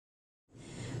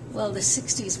Well, the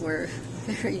 60s were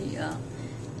very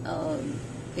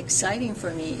exciting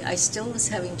for me. I still was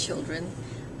having children.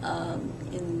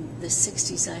 In the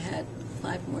 60s, I had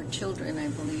 5 more children, I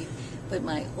believe. But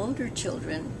my older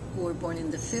children, who were born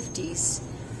in the 50s,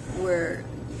 were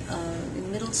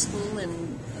in middle school,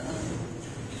 and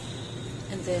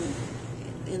then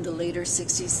in the later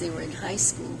 60s, they were in high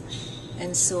school.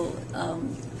 And so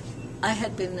I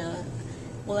had been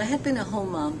a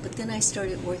home mom, but then I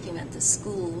started working at the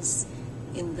schools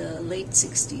in the late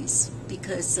 60s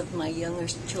because of my younger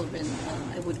children.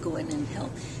 I would go in and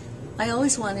help. I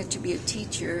always wanted to be a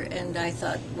teacher, and I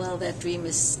thought, well, that dream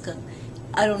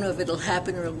I don't know if it'll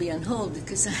happen or it'll be on hold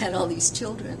because I had all these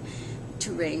children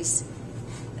to raise.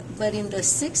 But in the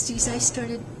 60s, I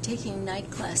started taking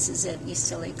night classes at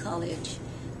UCLA College,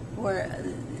 where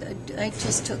I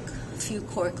just took a few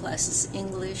core classes,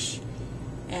 English,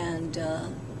 and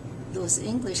those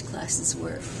English classes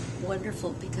were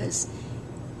wonderful because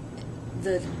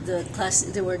the class,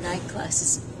 there were night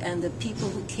classes, and the people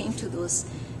who came to those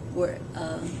were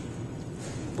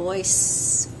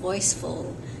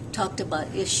voiceful, talked about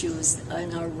issues,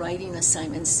 and our writing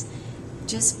assignments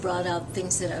just brought out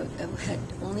things that I had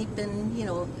only been,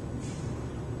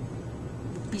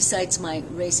 besides my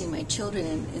raising my children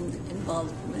and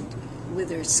involvement with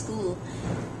their school,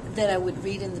 that I would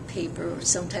read in the paper or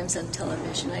sometimes on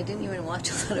television. I didn't even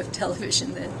watch a lot of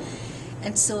television then.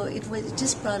 And so it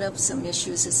just brought up some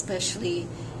issues, especially,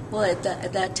 well, at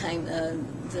that time,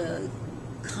 the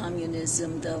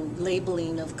communism, the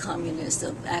labeling of communists,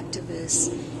 of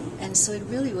activists. And so it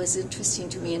really was interesting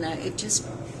to me, and it just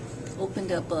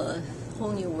opened up a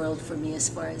whole new world for me as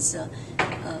far as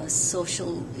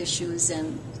social issues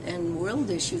and world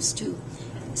issues too.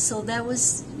 So that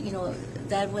was,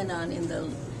 that went on in the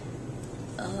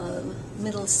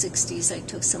middle 60s. I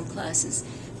took some classes,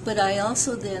 but I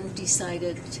also then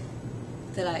decided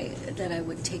that I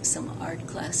would take some art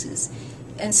classes,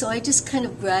 and so I just kind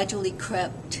of gradually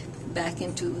crept back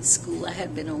into school. I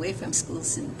had been away from school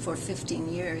for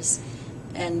 15 years,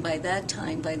 and by that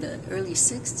time, by the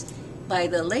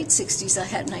late 60s, I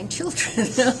had 9 children.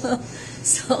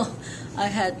 So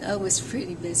I was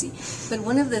pretty busy. But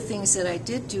one of the things that I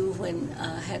did do when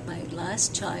I had my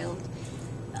last child,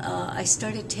 I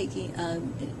started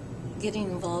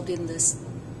getting involved in this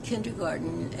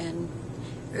kindergarten and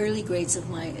early grades of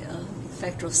my, in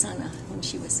fact, Rosana, when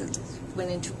she went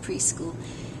into preschool.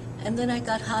 And then I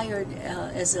got hired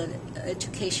as an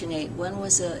education aide. One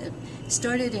was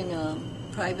started in a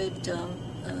private,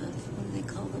 what do they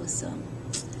call those,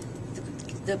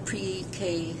 the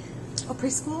pre-K. Oh,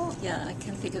 preschool? Yeah, I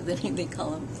can't think of the name they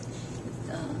call them.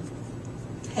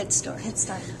 Head Start. Head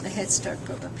Start. The Head Start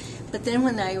program. But then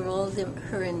when I enrolled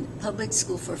her in public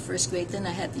school for first grade, then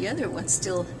I had the other ones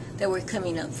still that were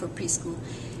coming up for preschool.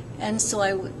 And so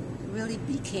I really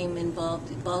became involved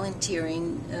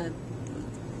volunteering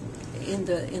in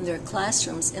their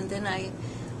classrooms, and then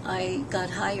I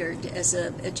got hired as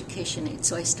an education aide.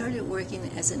 So I started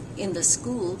working in the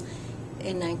school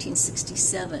in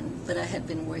 1967, but I had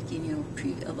been working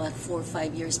about 4 or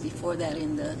 5 years before that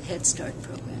in the Head Start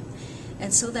program.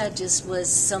 And so that just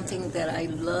was something that I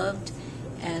loved,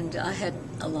 and I had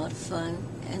a lot of fun.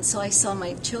 And so I saw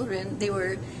my children, they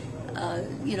were,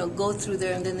 go through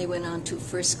there, and then they went on to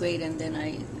first grade, and then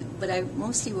but I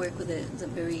mostly work with the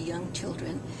very young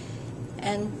children.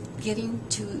 And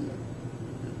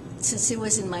since it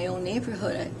was in my own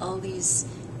neighborhood, all these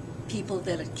people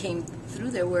that came through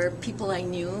there were people I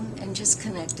knew and just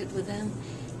connected with them.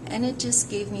 And it just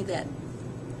gave me that,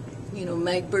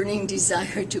 my burning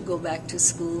desire to go back to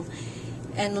school.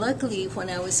 And luckily, when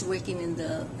I was working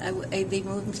they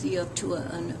moved me up to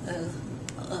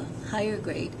a higher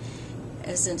grade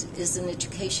as an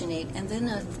education aide. And then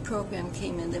a program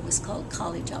came in that was called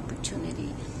College Opportunity.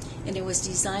 And it was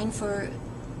designed for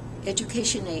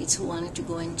education aides who wanted to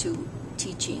go into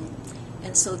teaching.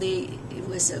 And so it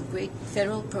was a great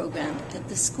federal program. At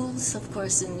the schools, of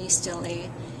course, in East LA,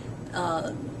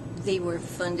 they were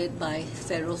funded by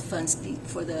federal funds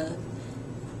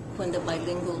when the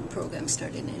bilingual program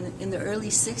started. In the early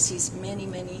 60s, many,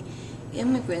 many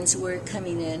immigrants were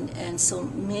coming in, and so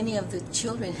many of the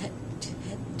children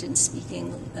didn't speak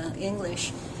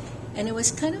English. And it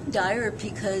was kind of dire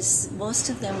because most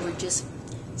of them were just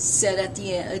set at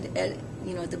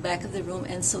the back of the room,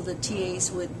 and so the TAs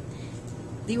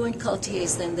they weren't called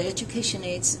TAs then, the education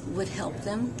aides would help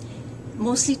them,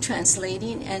 mostly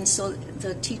translating, and so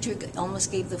the teacher almost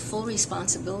gave the full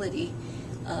responsibility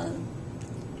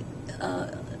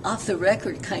off the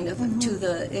record kind of to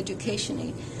the education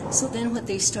aide. So then what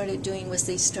they started doing was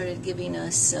they started giving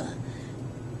us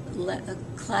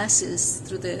classes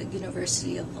through the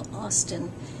University of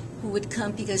Austin who would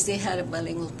come because they had a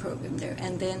bilingual program there.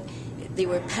 And then they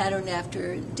were patterned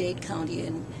after Dade County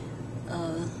in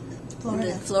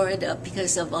Florida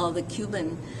because of all the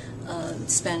Cuban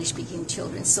Spanish-speaking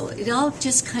children. So it all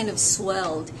just kind of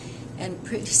swelled, and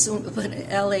pretty soon, but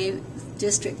LA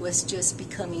district was just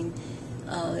becoming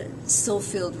so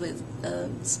filled with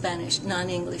Spanish,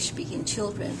 non-English speaking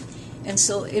children. And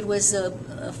so it was,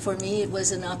 for me, it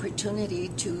was an opportunity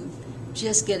to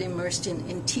just get immersed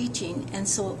in teaching. And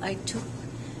so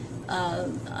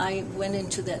I went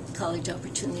into that college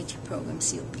opportunity program,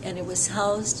 and it was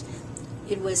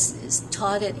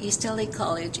taught at East LA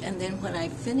College. And then when I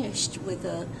finished with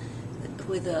the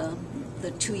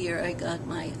 2-year, I got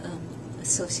my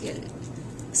associative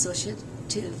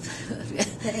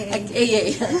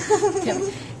AA.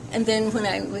 And then when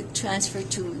I would transfer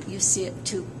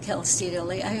to Cal State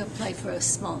LA, I applied for a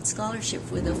small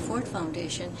scholarship with the Ford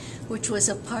Foundation, which was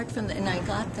apart from and I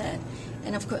got that.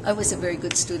 And of course, I was a very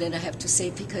good student, I have to say,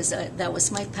 because that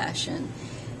was my passion.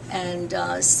 And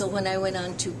so when I went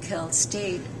on to Cal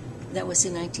State, that was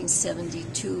in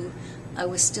 1972, I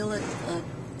was still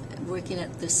working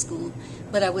at the school,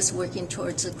 but I was working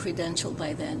towards a credential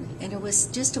by then. And it was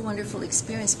just a wonderful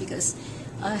experience because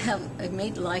I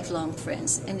made lifelong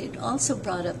friends, and it also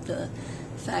brought up the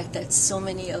fact that so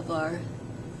many of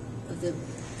the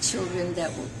children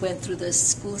that went through the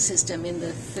school system in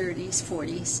the 30s,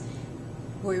 40s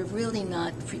were really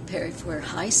not prepared for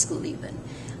high school even.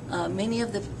 Many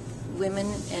of the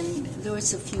women, and there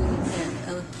was a few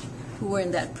men who were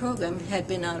in that program, had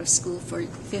been out of school for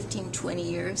 15, 20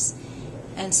 years,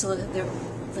 and so the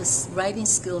writing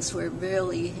skills were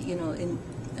really,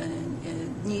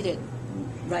 needed.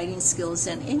 Writing skills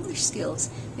and English skills.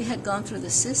 They had gone through the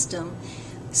system.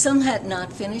 Some had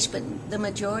not finished, but the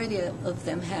majority of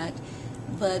them had.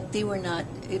 But they were not.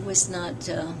 It was not.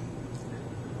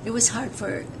 It was hard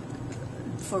for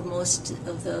most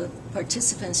of the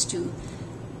participants to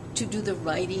do the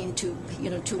writing to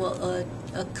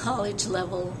a college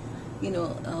level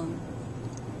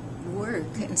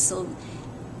work, and so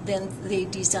then they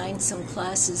designed some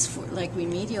classes for like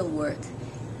remedial work.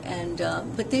 And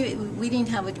but we didn't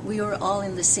have it. We were all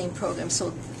in the same program,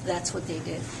 so that's what they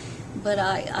did. But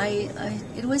I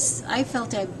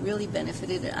felt I really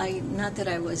benefited. Not that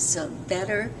I was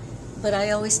better, but I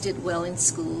always did well in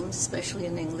school, especially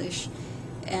in English.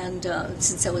 And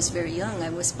since I was very young,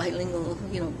 I was bilingual.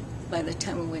 By the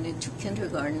time I went into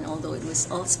kindergarten, although it was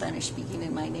all Spanish speaking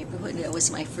in my neighborhood, that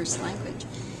was my first language.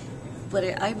 But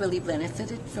I really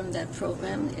benefited from that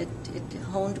program. It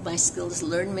honed my skills,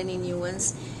 learned many new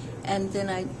ones, and then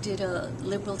I did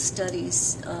liberal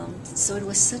studies. So it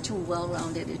was such a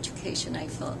well-rounded education, I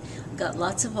felt. Got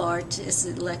lots of art as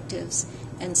electives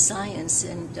and science,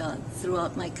 and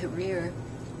throughout my career,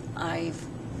 I've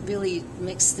really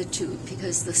mixed the two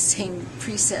because the same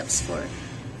precepts for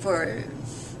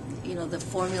the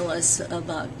formulas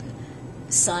about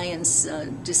science,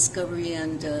 discovery,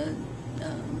 and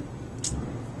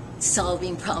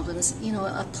solving problems,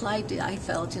 applied, I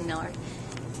felt, in art.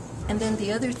 And then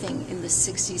the other thing in the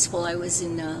 60s, while I was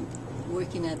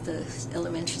working at the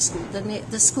elementary school,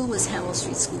 the school was Hamill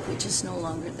Street School, which is no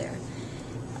longer there.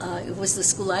 It was the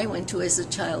school I went to as a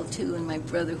child, too, and my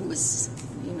brother, who was,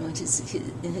 in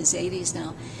his 80s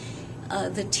now.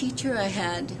 The teacher I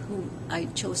had, who I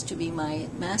chose to be my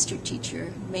master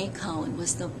teacher, May Cowan,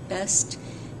 was the best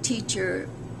teacher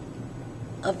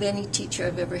of any teacher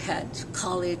I've ever had,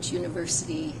 college,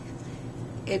 university.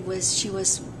 She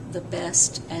was the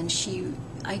best, and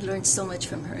I learned so much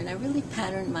from her, and I really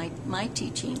patterned my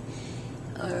teaching,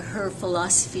 her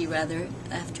philosophy rather,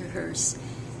 after hers,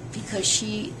 because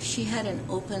she had an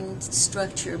open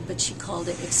structure, but she called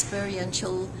it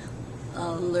experiential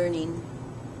learning,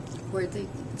 where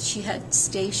she had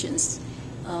stations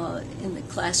in the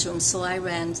classroom. So I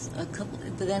ran a couple,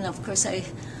 but then of course I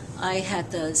had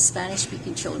the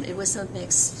Spanish-speaking children. It was a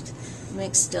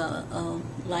mixed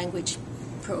language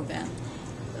program.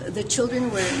 The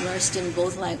children were immersed in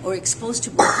both or exposed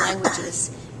to both languages,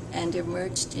 and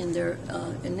immersed in their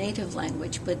native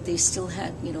language, but they still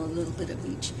had a little bit of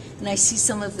each. And I see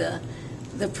some of the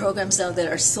programs now that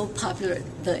are so popular.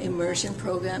 The immersion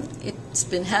program, it's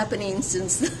been happening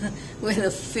since the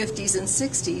 50s and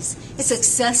 60s.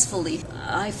 Successfully,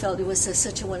 I felt it was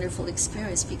such a wonderful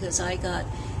experience because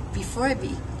before I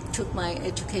took my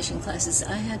education classes,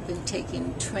 I had been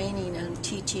taking training and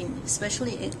teaching,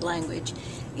 especially in language,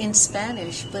 in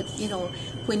Spanish. But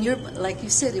when you're, like you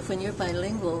said, when you're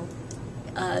bilingual,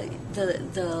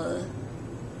 the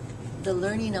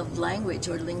learning of language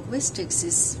or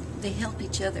linguistics they help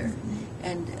each other.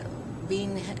 and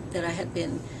being that I had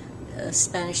been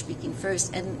Spanish speaking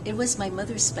first, and it was my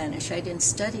mother's Spanish. I didn't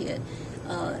study it,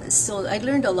 so I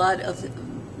learned a lot of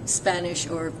Spanish,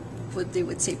 or what they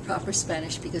would say proper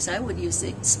Spanish, because I would use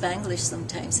Spanglish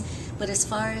sometimes. But as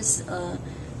far as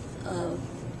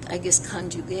I guess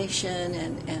conjugation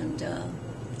and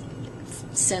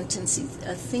sentencing,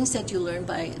 things that you learn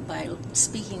by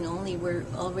speaking only were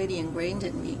already ingrained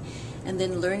in me. And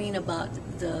then learning about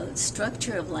the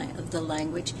structure of the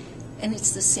language, and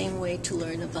it's the same way to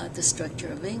learn about the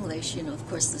structure of English. Of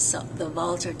course the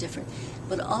vowels are different,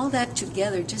 but all that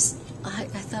together, just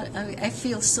I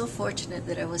feel so fortunate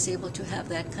that I was able to have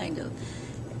that kind of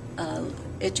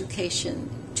education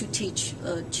to teach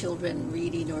children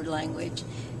reading or language.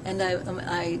 And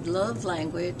I love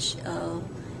language.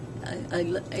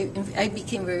 I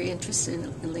became very interested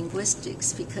in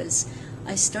linguistics because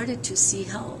I started to see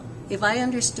how, if I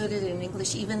understood it in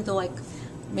English, even though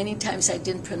many times I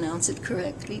didn't pronounce it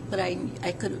correctly, but I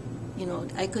could,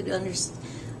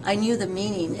 I knew the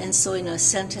meaning, and so in a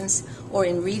sentence or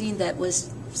in reading, that was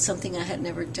something I had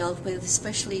never dealt with,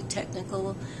 especially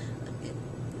technical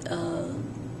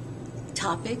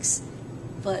topics.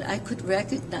 But I could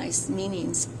recognize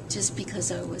meanings just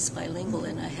because I was bilingual,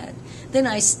 and I had. Then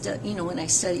when I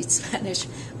studied Spanish,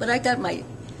 but I got my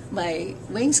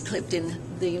wings clipped in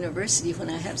the university when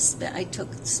I took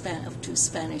up to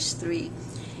Spanish 3,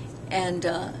 and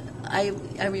I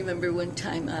remember one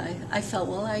time I felt,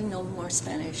 well, I know more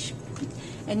Spanish,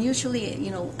 and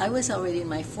usually I was already in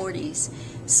my 40s,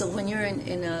 so when you're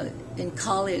in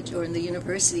college or in the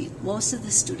university, most of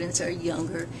the students are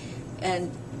younger, and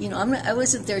I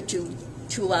wasn't there to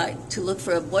look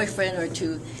for a boyfriend or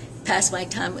to pass my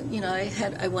time.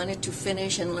 I wanted to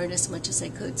finish and learn as much as I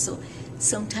could. So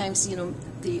sometimes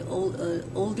the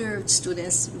older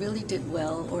students really did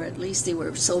well, or at least they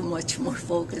were so much more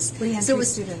focused. Reentry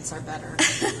students are better.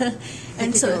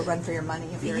 And so you run for your money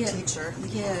if you're a teacher.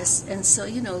 Yes, and so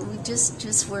we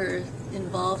just were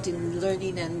involved in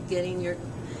learning and getting your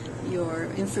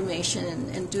information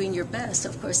and doing your best.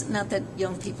 Of course, not that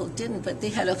young people didn't, but they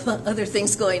had other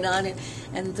things going on,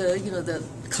 and the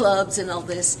clubs and all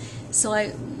this. So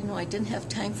I didn't have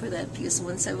time for that, because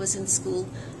once I was in school,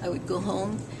 I would go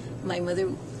home. My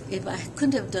mother, if I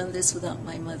couldn't have done this without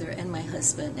my mother and my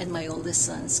husband and my oldest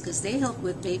sons, because they helped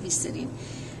with babysitting.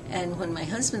 And when my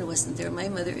husband wasn't there, my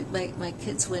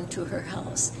kids went to her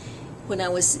house. When I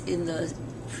was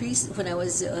when I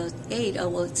was 8, I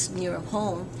was near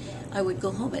home. I would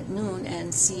go home at noon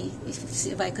and see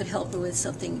if I could help her with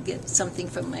something, get something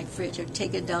from my fridge, or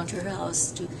take it down to her house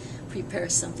to prepare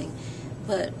something.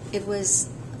 But it was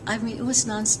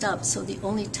nonstop. So the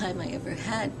only time I ever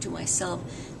had to myself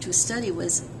to study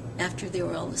was after they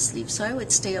were all asleep. So I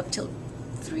would stay up till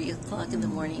 3 o'clock in the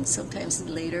morning, sometimes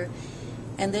later.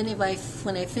 And then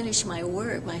when I finished my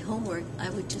homework, I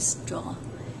would just draw.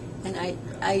 And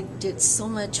I did so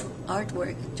much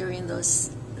artwork during the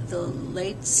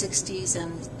late 60s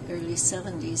and early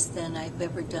 70s than I've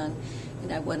ever done.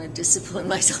 And I want to discipline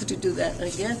myself to do that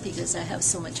again, because I have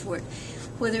so much work.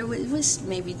 Whether it was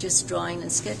maybe just drawing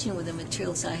and sketching with the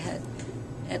materials I had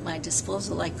at my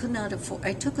disposal, I could not afford.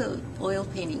 I took an oil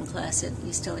painting class at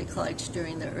UCLA College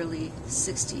during the early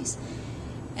 60s,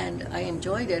 and I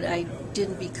enjoyed it. I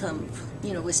didn't become,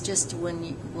 it was just a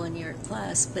one-year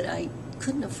class, but I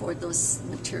couldn't afford those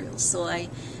materials. So I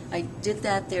did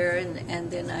that there, and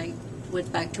then I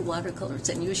went back to watercolors,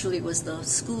 and usually it was the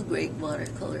school-grade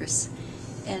watercolors.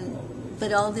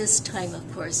 But all this time,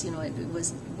 of course, it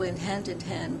went hand in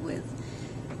hand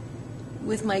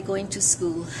with my going to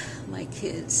school, my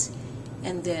kids,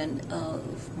 and then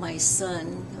my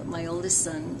oldest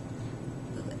son,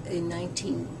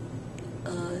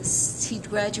 he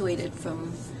graduated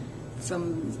from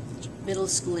middle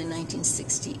school in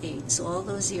 1968. So all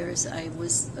those years I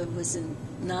was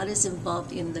not as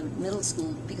involved in the middle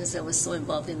school because I was so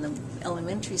involved in the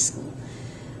elementary school.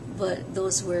 But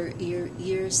those were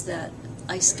years that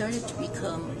I started to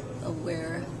become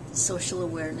aware, social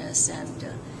awareness, and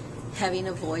having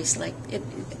a voice.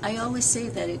 I always say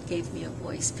that it gave me a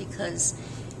voice, because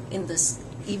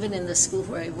even in the school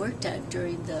where I worked at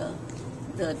during the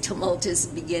tumultus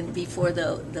began before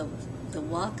the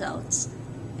walkouts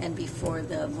and before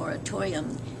the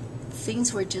moratorium,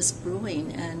 things were just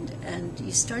brewing, and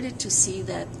you started to see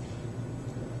that,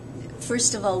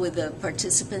 first of all, with the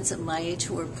participants of my age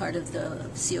who were part of the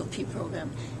COP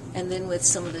program, and then with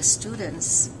some of the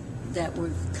students that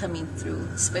were coming through,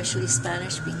 especially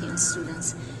Spanish-speaking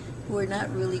students, who were not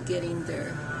really getting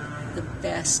the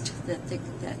best that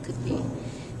could be.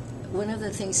 One of the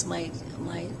things my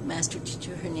master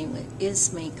teacher, her name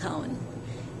is May Cowan,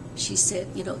 she said,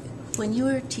 when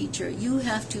you're a teacher, you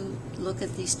have to look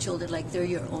at these children like they're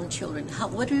your own children.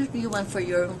 What do you want for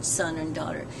your own son and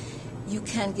daughter? You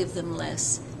can't give them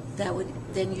less.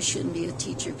 Then you shouldn't be a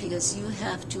teacher, because you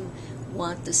have to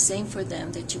want the same for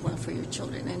them that you want for your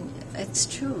children. And it's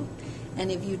true.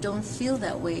 And if you don't feel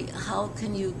that way, how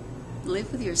can you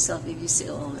live with yourself if you say,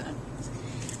 oh,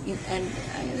 and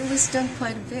it was done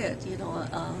quite a bit,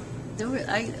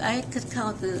 I could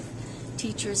count the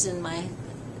teachers on my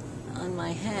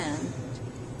hand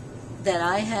that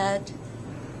I had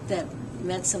that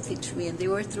meant something to me, and they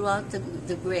were throughout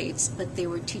the grades, but they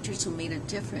were teachers who made a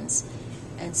difference.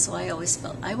 And so I always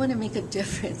felt, I want to make a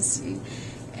difference,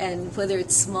 and whether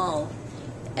it's small.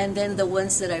 And then the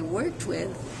ones that I worked with,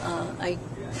 I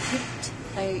picked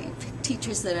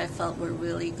teachers that I felt were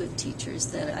really good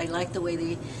teachers, that I liked the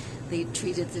way they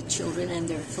treated the children and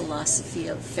their philosophy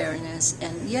of fairness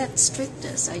and yet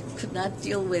strictness. I could not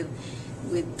deal with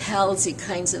palsy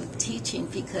kinds of teaching,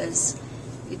 because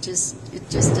it just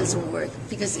doesn't work.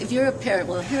 Because if you're a parent,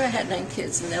 well, here I had 9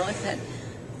 kids, and now I've had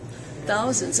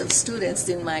thousands of students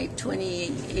in my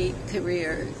 28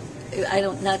 career.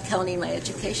 Not counting my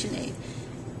education aid.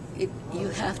 You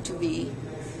have to be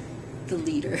the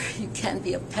leader. You can't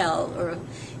be a pal, or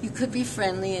you could be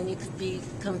friendly and you could be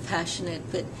compassionate,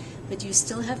 but you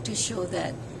still have to show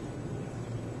that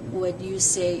what you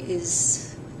say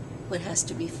is what has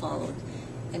to be followed.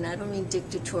 And I don't mean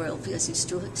dictatorial, because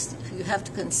you have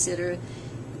to consider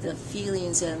the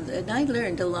feelings, and I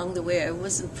learned along the way. I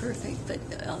wasn't perfect, but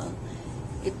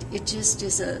it just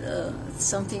is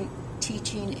something.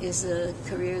 Teaching is a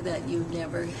career that you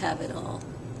never have it all.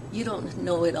 You don't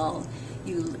know it all.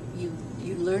 You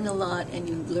learn a lot, and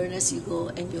you learn as you go,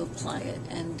 and you apply it,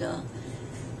 and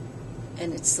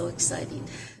it's so exciting.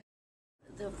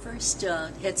 The first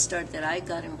Head Start that I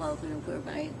got involved in, where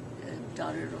my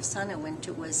daughter Rosana went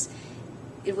to,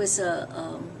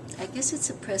 I guess it's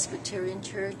a Presbyterian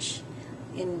church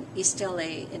in East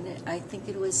LA, and I think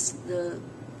it was the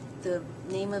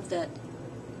name of that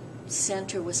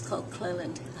center was called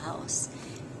Cleland House.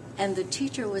 And the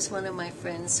teacher was one of my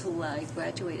friends who I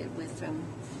graduated with from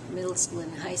middle school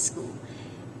and high school,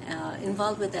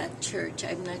 involved with that church.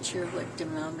 I'm not sure what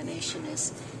denomination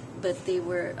is, but they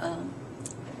were,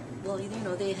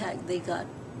 they got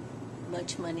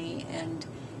much money, and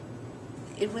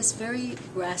it was very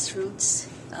grassroots,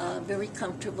 very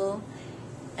comfortable,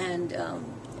 and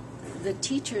the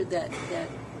teacher that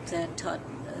taught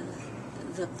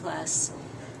the class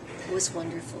was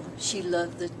wonderful. She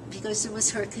loved because it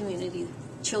was her community,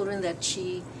 children that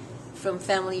from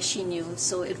family she knew,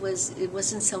 so it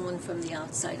wasn't someone from the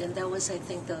outside, and that was, I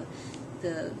think,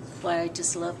 why I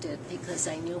just loved it, because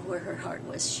I knew where her heart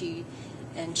was.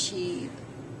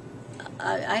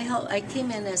 I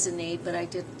came in as an aide, but I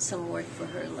did some work for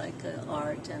her, like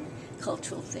art and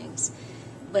cultural things.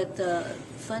 But the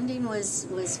funding was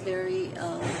very,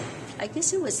 I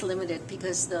guess it was limited,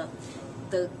 because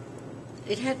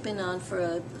it had been on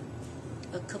for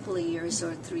a couple of years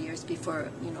or 3 years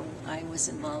before I was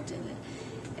involved in it,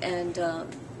 and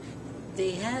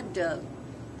they had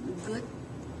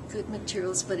good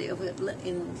materials, but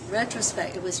in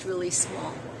retrospect it was really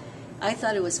small. I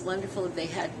thought it was wonderful. They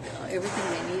had everything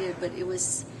they needed, but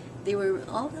they were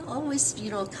always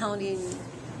counting,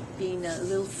 being a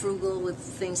little frugal with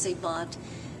things they bought.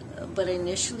 But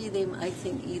initially, I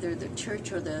think either the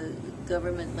church or the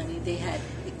government money, they had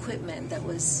equipment that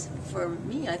was, for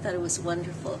me, I thought it was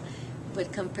wonderful.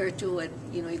 But compared to what,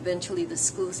 eventually the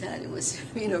schools had, it was,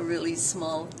 really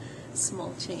small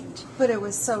change. But it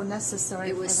was so necessary.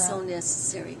 It was so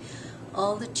necessary.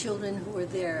 All the children who were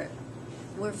there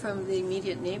were from the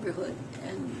immediate neighborhood,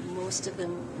 and most of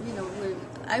them, were,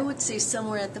 I would say,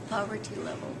 somewhere at the poverty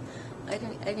level. I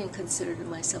didn't consider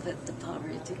myself at the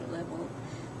poverty level.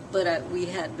 But we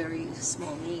had very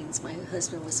small means. My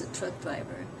husband was a truck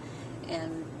driver,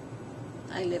 and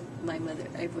I lived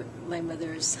my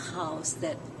mother's house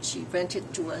that she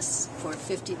rented to us for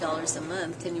 $50 a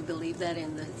month. Can you believe that,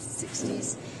 in the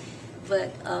 60s?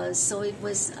 But so it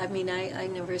was. I mean, I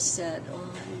never said,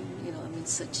 oh, I'm in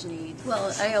such need.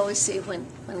 Well, I always say when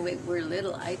we were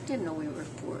little, I didn't know we were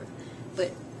poor,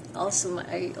 but also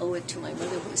I owe it to my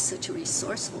mother, who was such a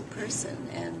resourceful person,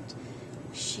 and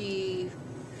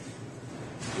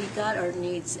we got our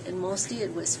needs, and mostly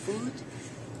it was food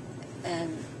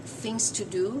and things to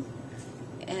do,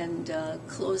 and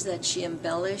clothes that she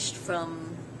embellished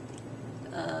from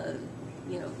the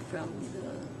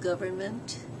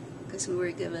government, because we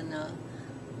were given a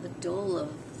dole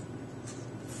of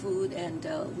food, and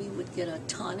we would get a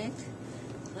tonic,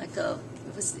 like a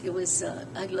It was.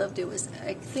 I loved it.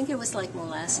 I think it was like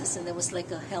molasses, and it was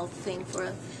like a health thing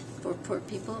for poor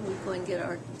people. We'd go and get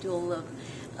our dole of,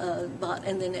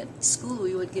 and then at school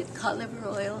we would get cod liver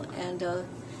oil, and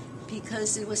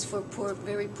because it was for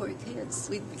very poor kids,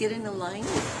 we'd get in a line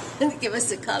and give us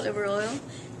the cod liver oil,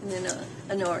 and then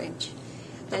an orange.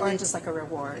 The orange is like a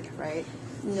reward, right?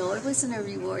 No, it wasn't a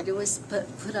reward. It was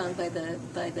put on by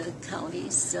the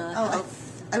county's health.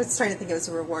 I was trying to think it was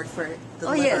a reward for the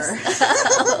liver. Yes.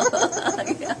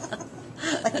 Yeah.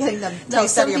 Like getting them taste No,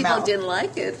 some out of your people mouth. didn't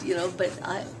like it, but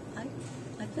I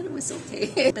thought it was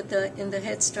okay. But in the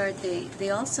Head Start, they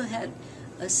also had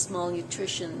a small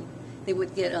nutrition. They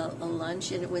would get a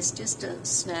lunch, and it was just a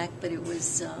snack, but it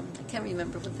was, I can't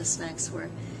remember what the snacks were.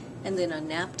 And then a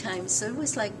nap time, so it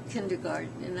was like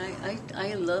kindergarten, and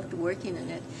I loved working in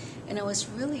it. And I was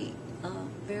really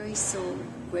very so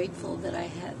grateful that I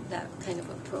had that kind of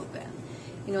a program.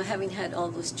 Having had all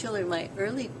those children,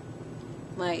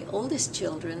 my oldest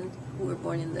children, who were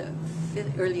born in the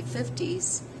early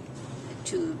 50s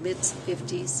to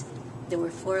mid-50s, there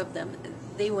were 4 of them.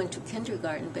 They went to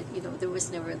kindergarten, but there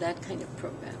was never that kind of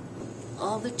program.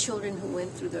 All the children who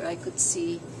went through there, I could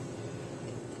see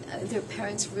their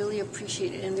parents really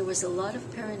appreciated it, and there was a lot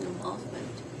of parent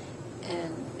involvement,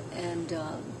 and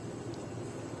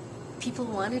people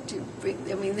wanted to bring.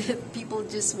 People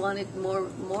just wanted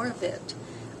more of it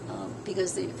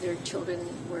because their children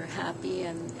were happy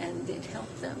and it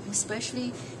helped them,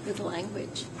 especially with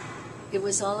language. It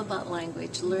was all about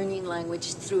language, learning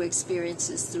language through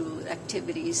experiences, through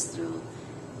activities, through,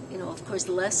 of course,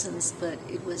 lessons. But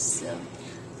it was,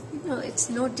 it's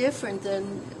no different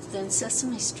than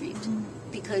Sesame Street,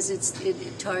 because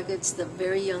it targets the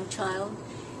very young child.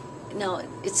 Now,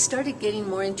 it started getting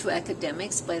more into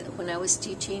academics, but when I was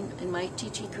teaching, in my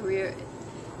teaching career,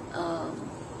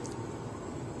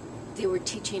 they were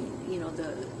teaching,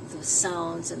 the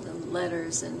sounds and the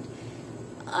letters, and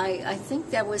I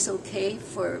think that was okay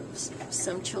for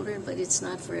some children, but it's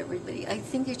not for everybody. I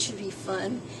think it should be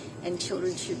fun, and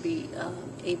children should be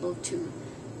able to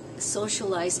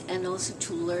socialize and also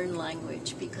to learn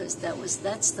language, because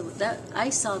I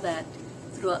saw that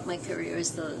throughout my career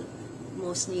as the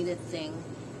most needed thing.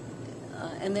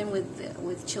 And then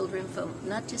with children from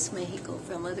not just Mexico,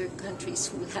 from other countries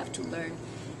who have to learn,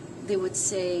 they would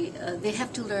say they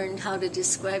have to learn how to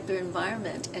describe their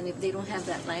environment, and if they don't have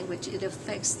that language, it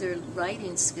affects their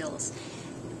writing skills.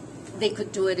 They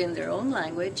could do it in their own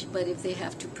language, but if they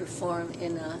have to perform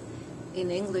in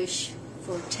English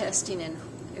for testing and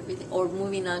everything, or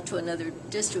moving on to another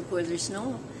district where there's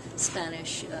no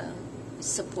Spanish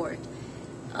support,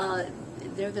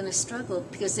 they're going to struggle,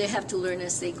 because they have to learn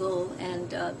as they go, and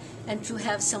to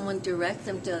have someone direct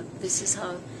them to, this is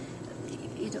how,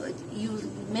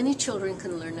 many children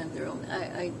can learn on their own.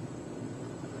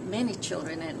 Many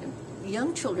children and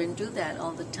young children do that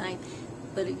all the time,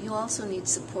 but you also need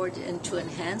support, and to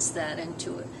enhance that, and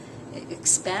to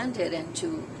expand it, and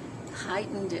to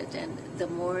heighten it, and the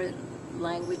more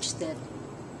language that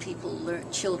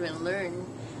children learn,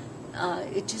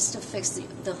 it just affects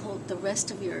the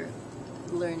rest of your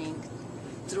learning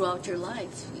throughout your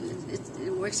life.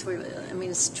 It works for,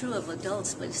 it's true of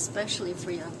adults, but especially for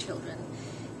young children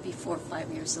before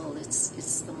 5 years old.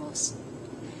 It's the most,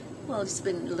 it's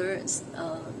been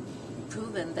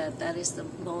proven that is the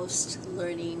most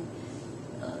learning,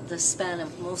 the span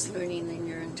of most learning in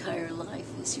your entire life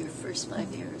is your first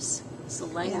 5 years. So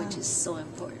language is so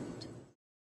important.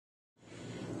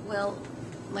 Well,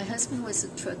 my husband was a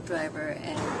truck driver,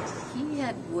 and he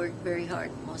had worked very hard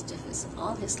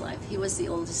all his life. He was the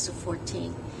oldest of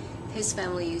 14. His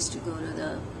family used to go to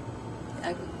the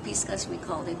piscas, we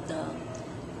called it, the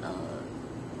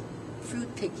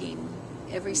fruit picking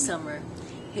every summer.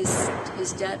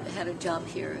 His dad had a job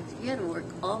here. He had to work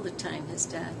all the time, his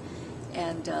dad.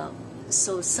 And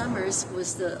so summers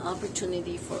was the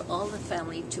opportunity for all the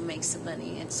family to make some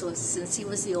money. And so since he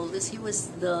was the oldest, he was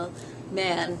the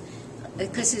man,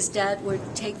 because his dad would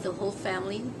take the whole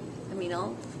family,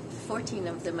 all 14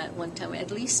 of them at one time,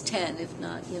 at least 10, if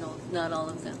not, not all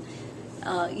of them,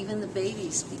 even the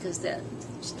babies,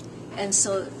 and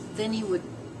so then he would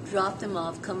drop them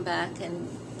off, come back, and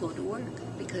go to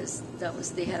work, because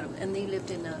they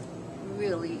lived in a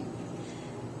really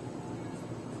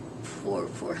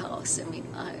poor house. They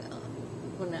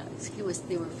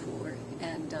were poor,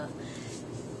 and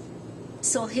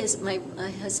so my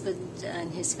husband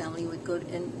and his family would go,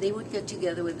 and they would get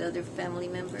together with other family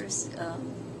members.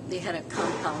 They had a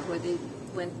compound where they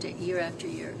went year after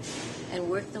year and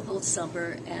worked the whole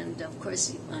summer. And of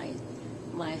course,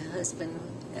 my husband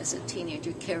as a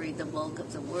teenager, carried the bulk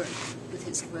of the work with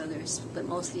his brothers, but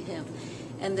mostly him.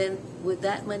 And then with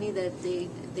that money that they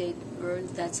earned,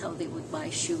 that's how they would buy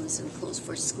shoes and clothes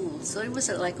for school. So it was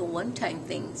like a one-time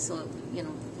thing. So, you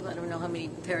know, I don't know how many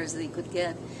pairs they could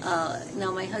get.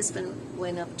 Now my husband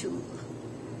went up to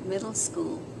middle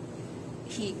school.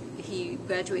 He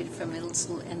graduated from middle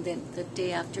school, and then the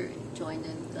day after joined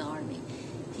in the Army.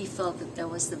 He felt that that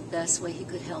was the best way he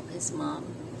could help his mom,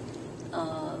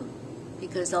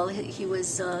 because he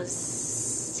was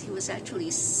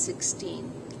actually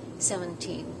 17,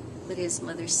 but his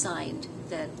mother signed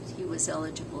that he was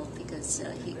eligible because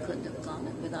he couldn't have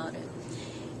gone without it.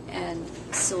 And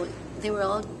so they were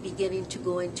all beginning to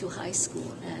go into high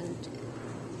school, and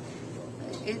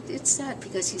it's sad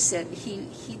because he said he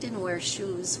didn't wear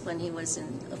shoes when he was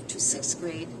up to 6th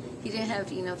grade. He didn't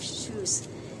have enough shoes.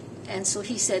 And so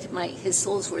he said his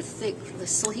soles were thick,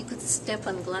 so he could step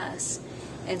on glass.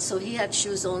 And so he had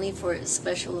shoes only for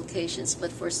special occasions,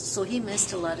 so he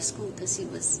missed a lot of school because he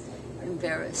was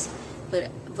embarrassed.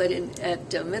 But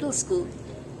at middle school,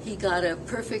 he got a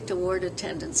perfect award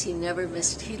attendance. He never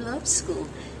missed. He loved school.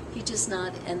 He just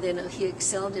not, and then he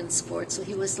excelled in sports. So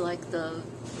he was like the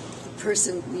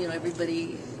person, you know,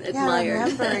 everybody admired.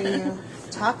 Yeah, I remember you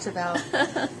talked about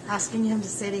asking him to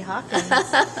Sadie Hawkins.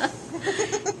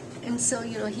 And so,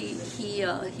 you know, he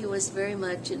was very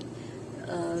much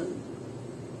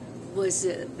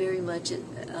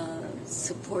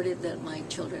supported that my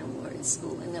children were in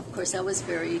school, and of course I was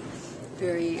very,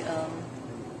 very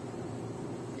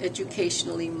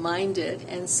educationally minded,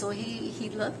 and so he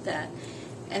loved that,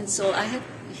 and so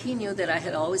he knew that I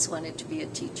had always wanted to be a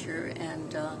teacher,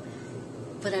 and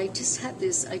but I just had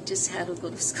to go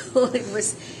to school.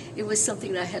 It was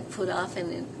something that I had put off,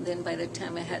 and then by the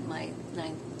time I had my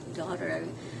 9th daughter,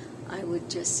 I would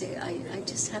just say, I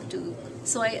just have to.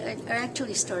 So I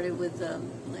actually started with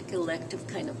like elective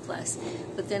kind of class.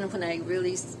 But then when I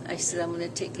said, I'm going to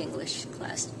take English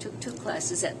class. Took 2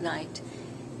 classes at night.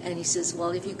 And he says, well,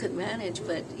 if you could manage,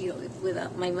 but, you know,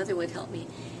 without, my mother would help me.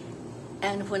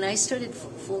 And when I started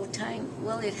full-time,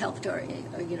 well, it helped our,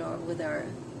 you know, with our,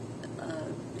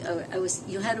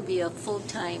 you had to be a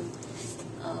full-time,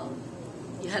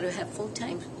 you had to have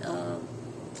full-time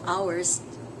hours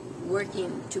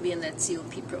working to be in that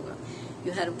COP program.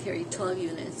 You had to carry 12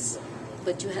 units,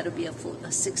 but you had to be a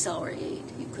 6-hour aide.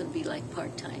 You couldn't be like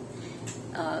part-time.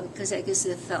 Because I guess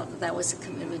they felt that was a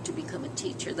commitment to become a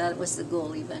teacher. That was the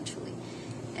goal eventually.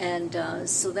 And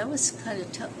so that was kind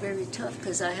of tough, very tough,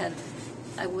 because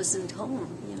I wasn't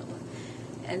home, you know.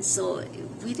 And so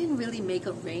we didn't really make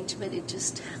arrangement. It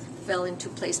just fell into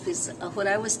place, because what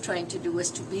I was trying to do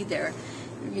was to be there,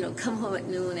 you know, come home at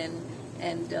noon,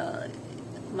 and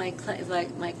my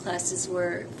classes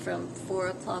were from 4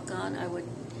 o'clock on.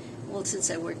 Well,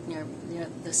 since I worked near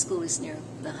the school is near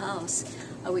the house,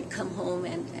 I would come home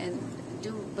and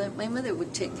do, but my mother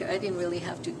would take care. I didn't really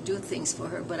have to do things for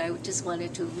her, but I just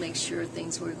wanted to make sure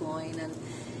things were going,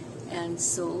 and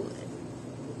so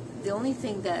the only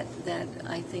thing that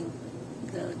I think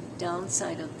the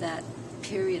downside of that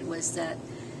period was that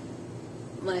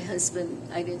my husband,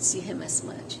 I didn't see him as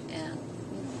much, and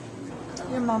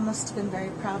your mom must have been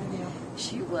very proud of you.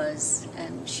 She was,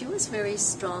 and she was very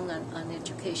strong on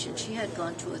education. She had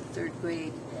gone to a 3rd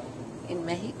grade in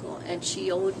Mexico, and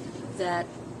she owed that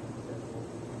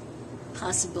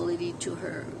possibility to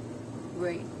her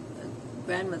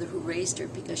grandmother who raised her,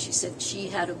 because she said she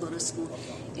had to go to school.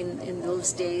 In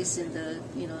those days, in the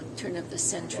turn of the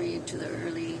century into the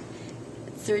early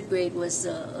 3rd grade was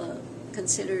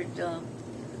considered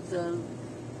the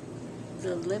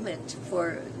limit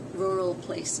for rural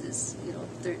places, you know.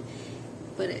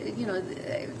 But you know,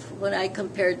 when I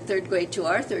compared 3rd grade to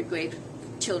our 3rd grade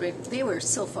children, they were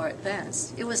so far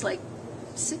advanced. It was like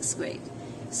 6th grade,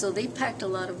 so they packed a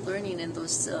lot of learning in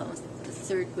those the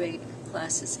 3rd grade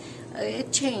classes.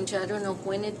 It changed. I don't know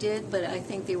when it did, but I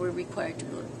think they were required to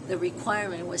go. The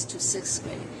requirement was to 6th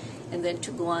grade, and then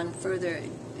to go on further,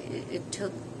 it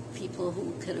took people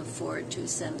who could afford to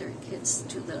send their kids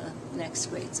to the next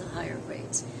grades, the higher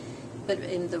grades. But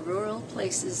in the rural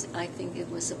places, I think it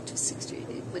was up to 6th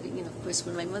grade. But, you know, of course,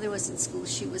 when my mother was in school,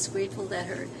 she was grateful that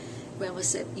her grandma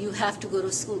said, you have to go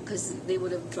to school, because they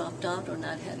would have dropped out or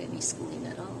not had any schooling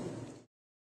at all.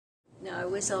 Now, I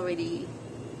was already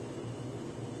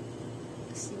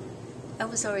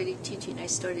teaching. I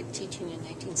started teaching in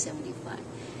 1975.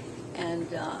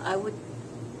 And I would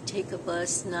take a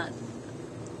bus, I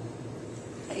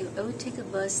would take a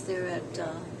bus there at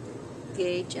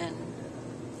Gage, and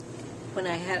when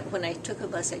I took a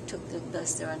bus, I took the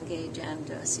bus there on Gage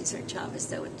and Cesar Chavez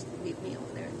that would leave me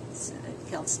over there at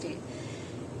Cal State.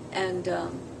 And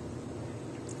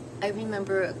I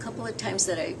remember a couple of times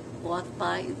that I walked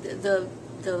by, the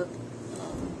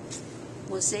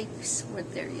mosaics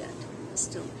weren't there yet,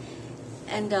 still.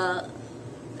 And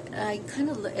I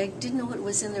didn't know what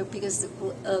was in there because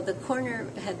the corner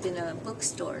had been a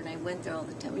bookstore, and I went there all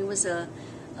the time. It was a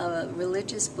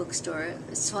religious bookstore,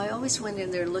 so I always went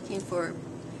in there looking for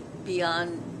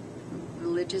beyond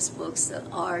religious books,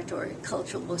 art or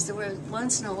cultural books. There were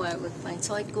once in a while I would find,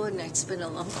 so I'd go and I'd spend a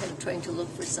long time trying to look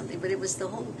for something. But it was the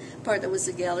whole part that was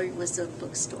the gallery was the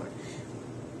bookstore.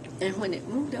 And when it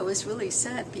moved, I was really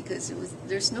sad because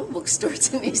there's no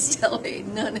bookstores in East LA,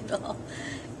 none at all.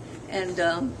 And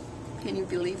can you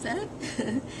believe that?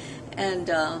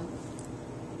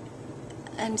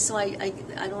 and so I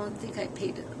don't think I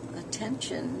paid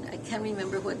attention. I can't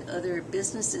remember what other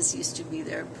businesses used to be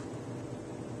there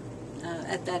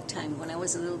at that time. When I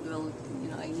was a little girl,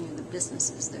 I knew the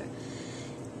businesses there.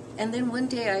 And then one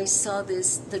day I saw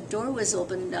the door was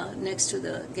opened next to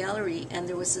the gallery, and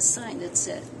there was a sign that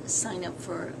said, sign up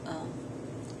for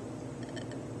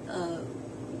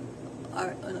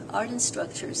art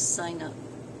instructors, sign up.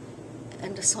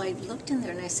 And so I looked in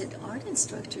there and I said, art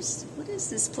instructors, what is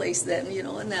this place then?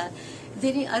 And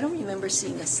I don't remember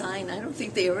seeing a sign. I don't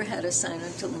think they ever had a sign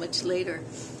until much later.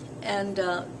 And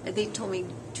they told me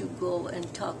to go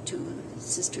and talk to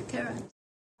Sister Karen.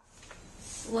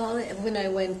 Well, when I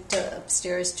went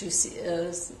upstairs to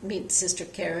meet Sister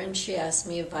Karen, she asked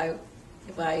me if I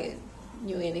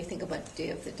knew anything about the Day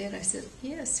of the Dead. I said,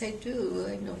 yes, I do.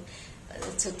 I know.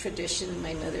 It's a tradition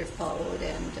my mother followed,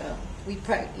 and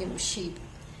she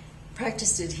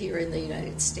practiced it here in the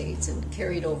United States and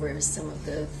carried over some of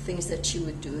the things that she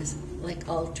would do, like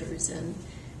altars and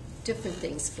different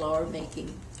things, flower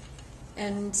making.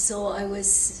 And so I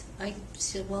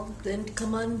said, well, then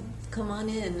come on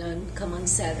in and come on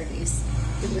Saturdays.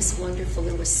 It was wonderful.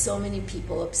 There were so many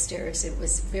people upstairs. It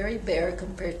was very bare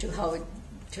compared to how it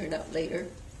turned out later.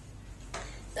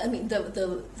 I mean,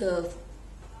 the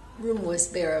room was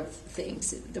bare of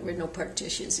things. There were no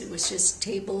partitions. It was just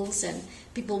tables and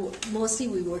people. Mostly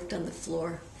we worked on the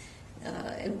floor,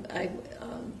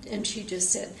 and she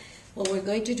just said, well, we're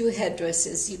going to do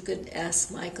headdresses. You could ask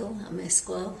Michael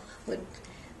Amezcua what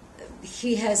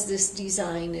he has this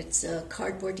design. It's a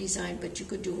cardboard design, but you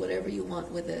could do whatever you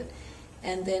want with it,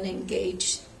 and then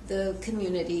engage the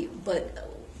community.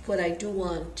 But what I do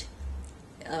want,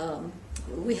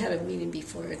 we had a meeting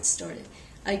before it started.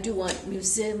 I do want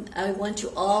I want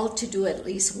you all to do at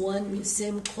least one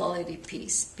museum quality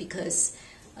piece, because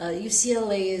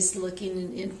UCLA is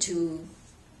looking into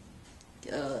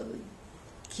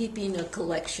keeping a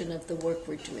collection of the work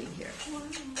we're doing here.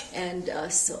 And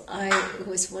so it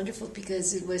was wonderful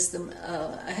because it was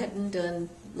I hadn't done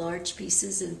large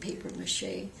pieces in paper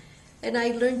mache. And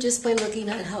I learned just by looking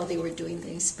at how they were doing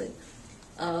things. But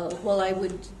while I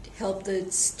would help the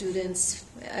students,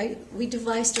 we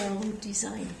devised our own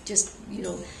design. Just,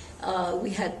 we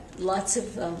had lots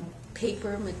of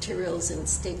paper materials and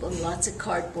staple, and lots of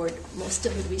cardboard, most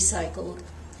of it recycled.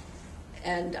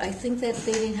 And I think that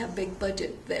they didn't have big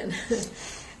budget then.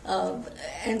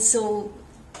 And so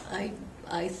I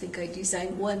think I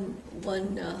designed one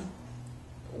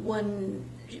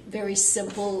very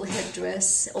simple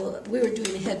headdress. We were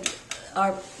doing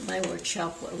my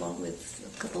workshop along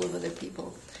with a couple of other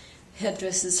people,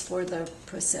 headdresses for the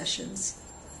processions.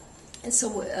 And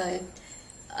so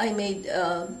I made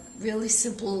really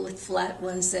simple flat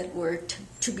ones that were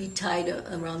to be tied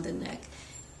around the neck.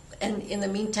 And in the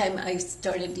meantime, I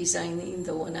started designing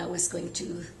the one I was going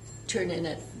to turn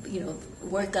in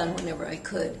work on whenever I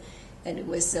could. And it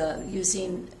was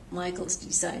using Michael's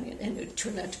design, and it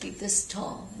turned out to be this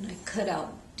tall. And I cut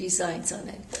out designs on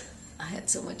it. I had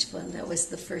so much fun. That was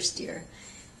the first year.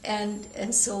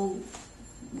 And so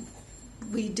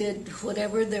we did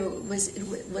whatever there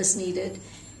was needed.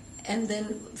 And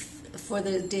then for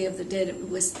the Day of the Dead, it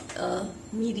was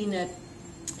meeting at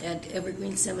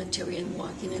Evergreen Cemetery and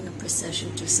walking in a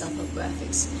procession to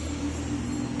self-graphics.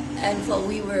 And while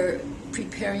we were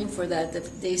preparing for that the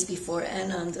days before,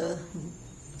 and it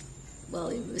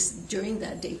was during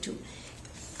that day too,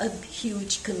 a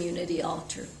huge community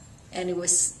altar. And it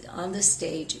was on the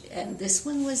stage. And this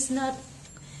one was not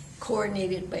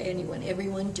coordinated by anyone.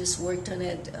 Everyone just worked on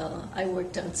it. I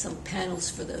worked on some panels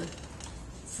for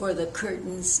the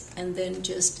curtains, and then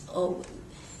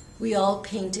we all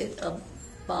painted a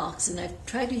box, and I've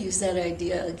tried to use that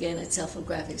idea again at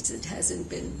Self-Graphics.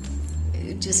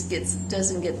 It just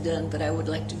doesn't get done, but I would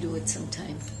like to do it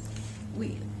sometime.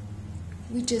 We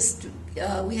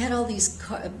had all these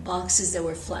boxes that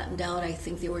were flattened out. I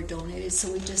think they were donated,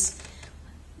 so we just,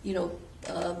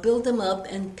 built them up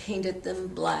and painted them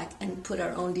black and put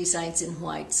our own designs in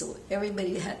white. So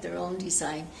everybody had their own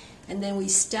design. And then we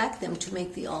stacked them to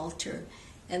make the altar.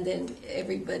 And then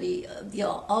everybody,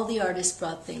 all the artists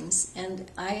brought things. And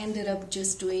I ended up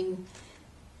just doing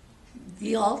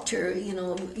the altar,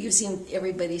 using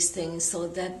everybody's things. So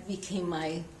that became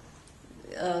my,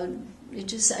 I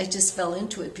just fell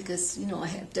into it because, I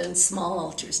had done small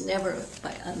altars, never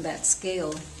on that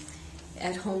scale.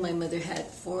 At home, my mother had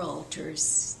 4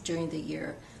 altars during the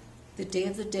year. The Day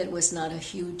of the Dead was not a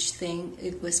huge thing.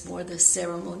 It was more the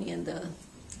ceremony and the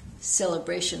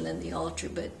celebration than the altar,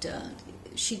 but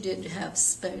she did have,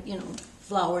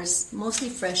 flowers, mostly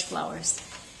fresh flowers,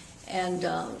 and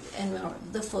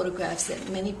the photographs that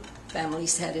many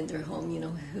families had in their home,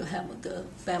 who have the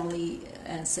family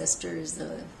ancestors,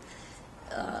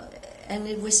 and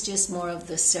it was just more of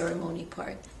the ceremony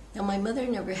part. Now, my mother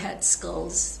never had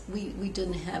skulls. We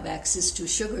didn't have access to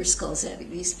sugar skulls, at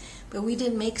least, but we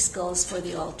didn't make skulls for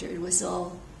the altar. It was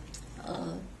all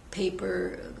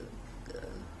paper,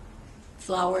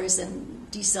 flowers, and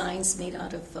designs made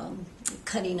out of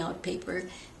cutting out paper,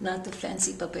 not the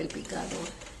fancy papel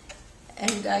picado.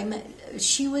 And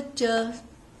she would,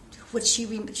 what she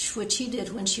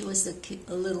did when she was a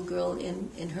little girl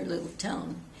in her little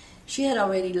town. She had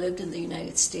already lived in the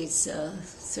United States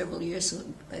several years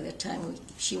by the time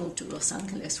she moved to Los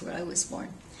Angeles, where I was born.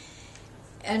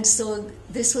 And so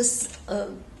this was,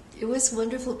 it was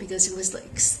wonderful because it was like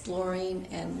exploring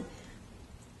and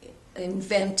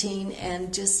inventing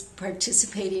and just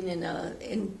participating in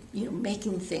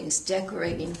making things,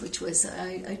 decorating, which was,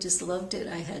 I just loved it.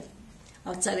 I had,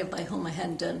 outside of my home, I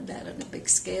hadn't done that on a big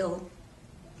scale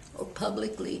or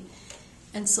publicly.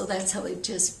 And so that's how it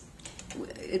just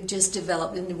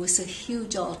developed, and it was a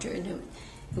huge altar, and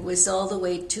it was all the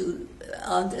way to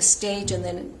on the stage, and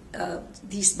then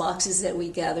these boxes that we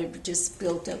gathered just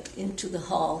built up into the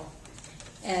hall,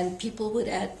 and people would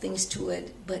add things to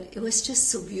it, but it was just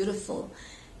so beautiful.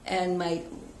 And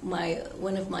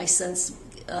one of my sons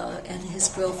and his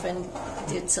girlfriend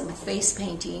did some face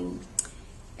painting,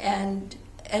 and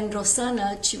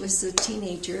Rosana, she was a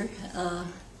teenager.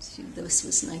 This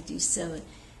was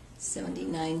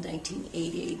 1979,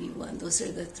 1980, 81. Those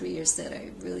are the 3 years that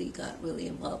I really got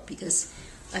involved, because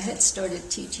I had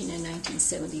started teaching in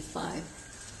 1975.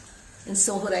 And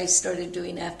so what I started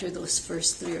doing after those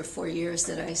first 3 or 4 years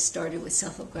that I started with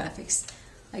self-graphics,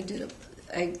 I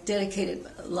dedicated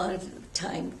a lot of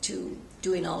time to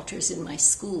doing altars in my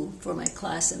school for my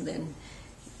class, and then,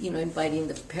 inviting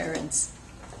the parents.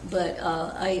 But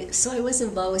I was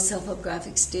involved with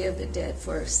self-graphics Day of the Dead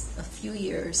for a few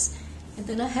years. And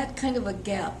then I had kind of a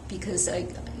gap because I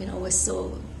was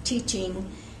so teaching,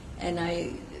 and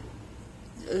I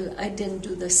didn't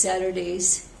do the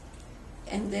Saturdays.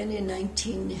 And then in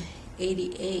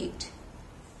 1988,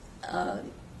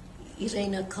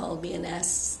 Irena called me and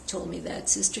told me that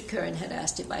Sister Karen had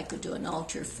asked if I could do an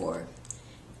altar for.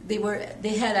 They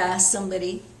had asked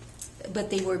somebody, but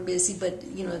they were busy. But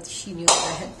she knew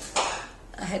that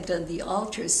I had done the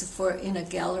altars in a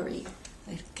gallery.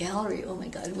 A gallery, oh my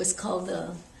God, it was called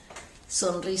the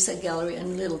Sonrisa Gallery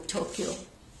in Little Tokyo.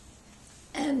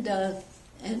 And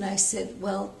I said,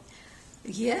 well,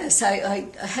 yes, I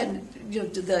had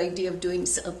the idea of doing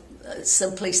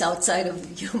someplace outside of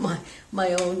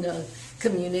my own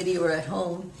community or at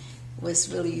home was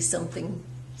really something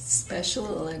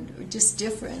special and just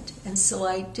different. And so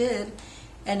I did,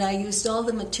 and I used all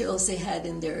the materials they had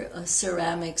in their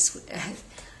ceramics.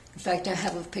 In fact, I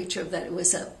have a picture of that. It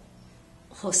was a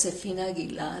Josefina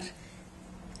Aguilar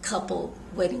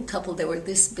wedding couple. They were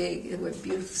this big. They were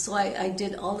beautiful. So I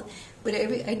did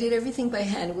I did everything by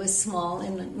hand. It was small,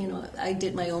 and I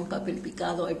did my own papel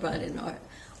picado. I brought in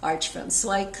arch from. So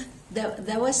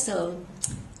that was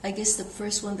I guess the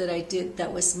first one that I did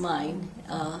that was mine.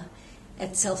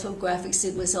 At Self-Graphics,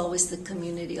 it was always the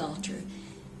community altar,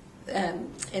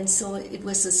 and so it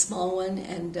was a small one,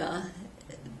 and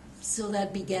so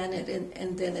that began it.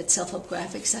 And then at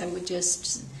Self-Graphics, I would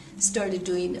just started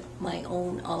doing my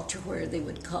own altar, where they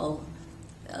would call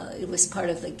it was part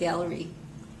of the gallery.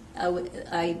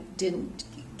 I didn't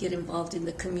get involved in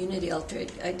the community altar.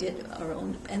 I did our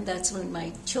own, and that's when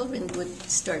my children would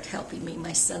start helping me,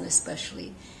 my son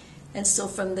especially. And so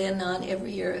from then on,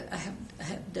 every year I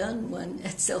have done one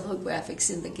at Self-Graphics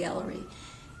in the gallery.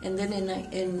 And then in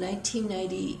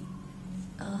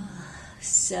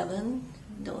 1997,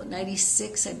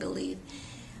 96, I believe,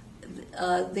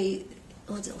 it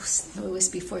was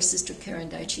before Sister Karen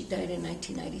died. She died in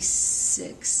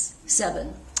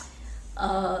 1997.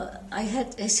 I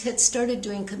had started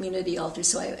doing community altars,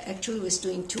 so I actually was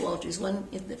doing 2 altars, one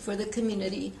for the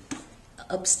community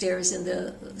upstairs in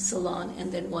the salon,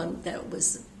 and then one that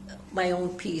was my own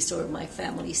piece or my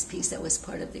family's piece that was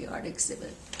part of the art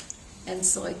exhibit. And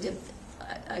so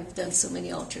I've done so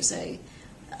many altars. I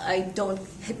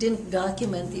didn't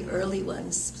document the early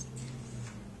ones,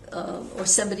 or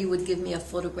somebody would give me a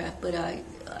photograph, but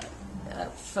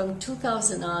from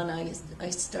 2000 on, I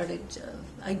started,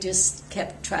 I just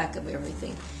kept track of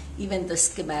everything, even the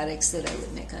schematics that I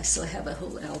would make. I still have a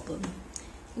whole album.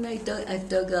 And I've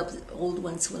dug up old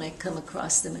ones when I come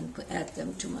across them and add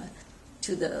them to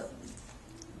the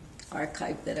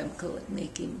archive that I'm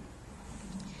making.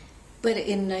 But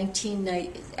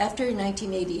after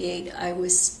 1988,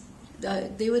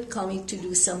 they would call me to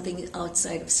do something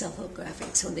outside of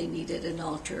self-graphics when they needed an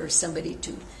altar or somebody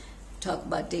to talk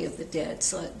about Day of the Dead.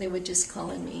 So they would just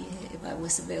call on me if I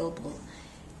was available.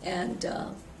 And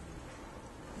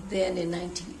then in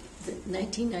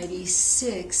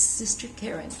 1996, Sister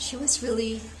Karen, she was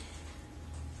really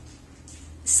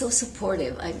so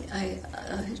supportive.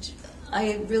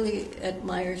 I really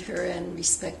admired her and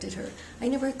respected her. I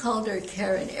never called her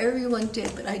Karen. Everyone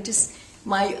did, but I guess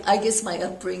my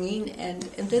upbringing, and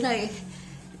then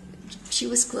she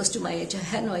was close to my age. I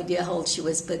had no idea how old she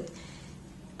was, but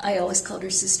I always called her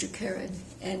Sister Karen.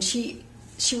 And she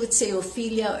would say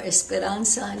Ofelia or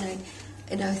Esperanza,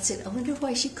 and I said, I wonder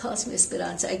why she calls me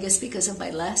Esperanza. I guess because of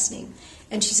my last name.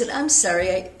 And she said, I'm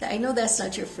sorry, I know that's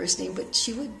not your first name, but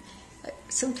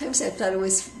sometimes I thought it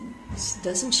was,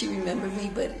 doesn't she remember me?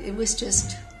 But it was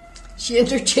just, she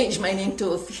interchanged my name to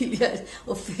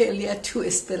Ofelia to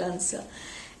Esperanza.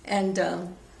 And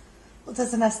well,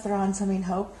 doesn't Esperanza mean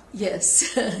hope?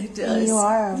 Yes, it does. You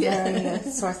are a very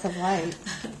source of light.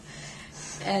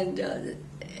 And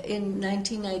in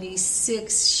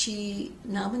 1996, she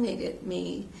nominated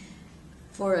me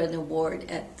for an award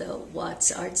at the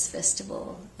Watts Arts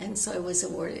Festival. And so I was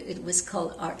awarded, it was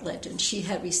called Art Legend. She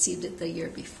had received it the year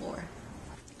before.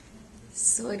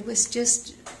 So it was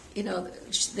just,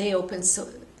 they opened,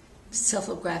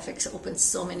 self-graphics opened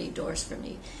so many doors for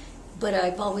me. But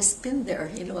I've always been there,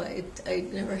 I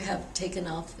never have taken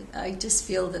off. I just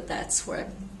feel that that's where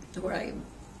I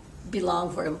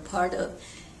belong, where I'm part of.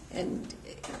 And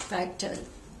in fact,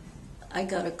 I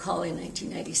got a call in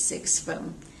 1996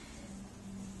 from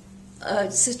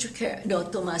Sister Karen,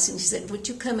 Tomas, and she said, would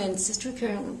you come in? Sister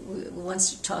Karen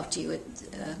wants to talk to you.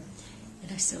 And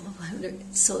I said, oh, I wonder.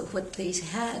 So what they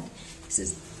had, he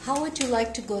says, how would you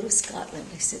like to go to Scotland?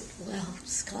 I said, well,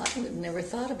 Scotland, I've never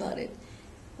thought about it.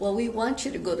 Well, we want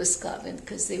you to go to Scotland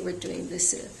because they were doing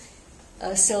this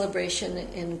celebration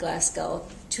in Glasgow.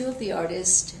 Two of the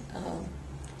artists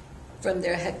from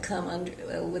there had come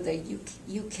with a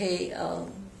UK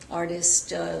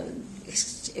artist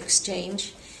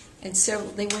exchange, and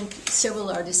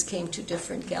several artists came to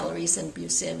different galleries and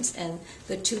museums, and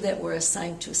the two that were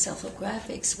assigned to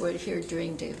self-graphics were here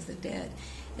during Day of the Dead.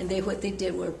 And what they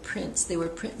did were prints. They were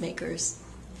printmakers,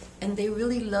 and they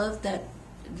really loved that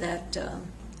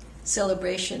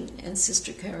celebration. And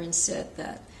Sister Karen said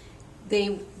that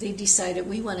they decided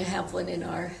we want to have one in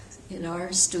our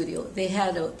studio. They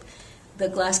had the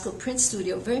Glasgow print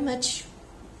studio very much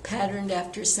patterned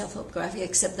after self-graphic,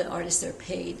 except the artists are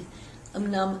paid a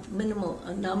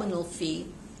nominal fee,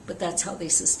 but that's how they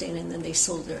sustain, and then they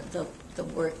sold the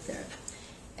work there.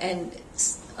 And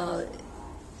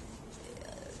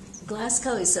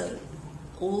Glasgow is an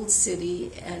old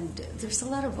city, and there's a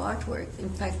lot of artwork. In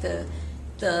fact, the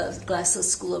Glasgow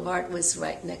School of Art was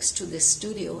right next to this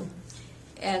studio.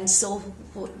 And so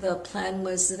the plan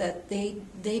was that they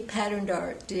patterned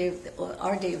our Day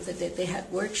of the Dead. They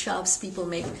had workshops. People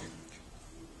make,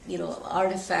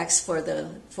 artifacts for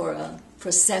a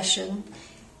procession.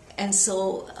 And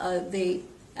so they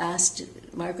asked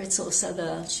Margaret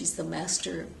Sosa, she's the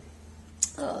master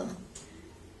papel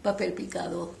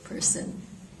picado person,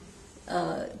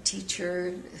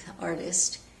 teacher,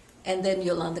 artist, and then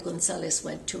Yolanda Gonzalez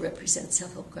went to represent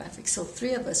self-graphics. So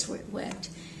three of us went.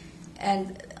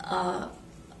 And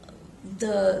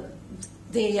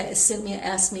they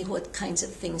asked me what kinds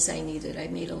of things I needed. I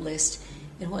made a list,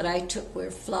 and what I took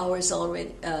were flowers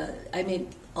already. I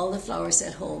made all the flowers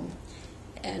at home,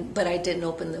 but I didn't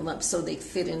open them up, so they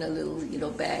fit in a little,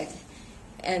 bag.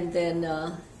 And then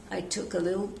I took a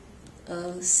little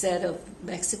set of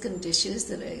Mexican dishes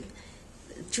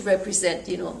to represent,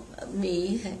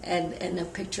 me, and a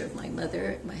picture of my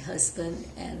mother, my husband,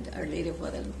 and Our Lady of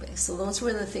Guadalupe. So those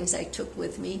were the things I took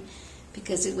with me,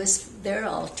 because it was their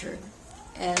altar,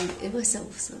 and it was a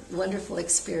wonderful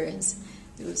experience.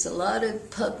 There was a lot of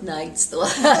pub nights, though.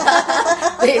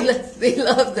 They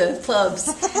love the pubs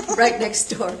right next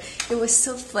door. It was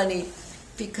so funny,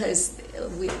 because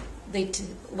we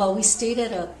stayed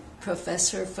at a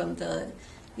professor from the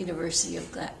University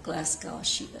of Glasgow,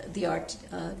 the art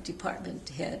department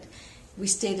head. We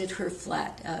stayed at her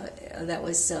flat. That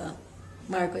was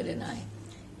Margaret and I.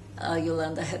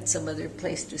 Yolanda had some other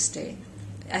place to stay.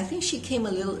 I think she came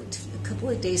a couple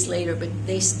of days later, but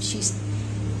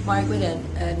Margaret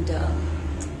and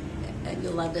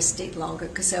Yolanda stayed longer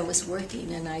because I was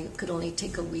working and I could only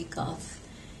take a week off.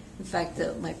 In fact,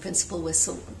 my principal was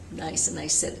so nice, and I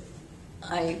said,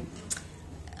 I'm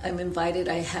invited,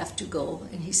 I have to go.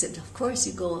 And he said, of course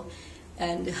you go.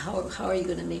 And how are you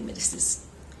going to name it? He says,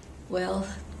 well,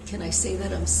 can I say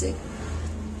that I'm sick?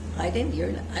 I didn't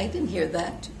hear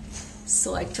that.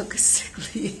 So I took a sick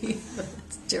leave.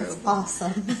 It's terrible. That's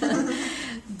awesome.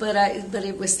 but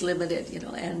it was limited,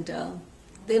 and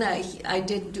then I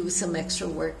did do some extra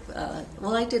work.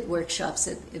 I did workshops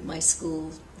at my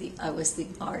school. I was the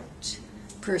art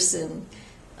person,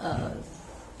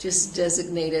 just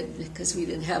designated because we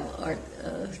didn't have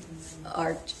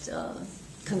art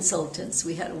consultants.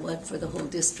 We had one for the whole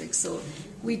district, so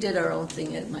we did our own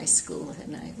thing at my school,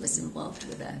 and I was involved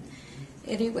with that.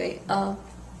 Anyway,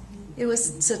 it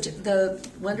was the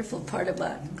wonderful part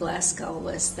about Glasgow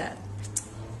was that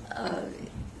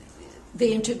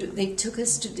they took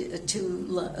us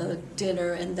to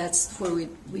dinner, and that's where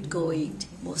we'd go eat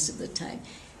most of the time.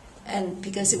 And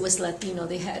because it was Latino,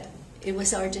 it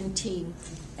was Argentine,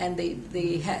 and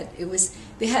they had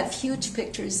huge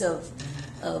pictures of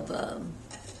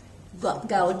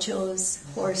gauchos,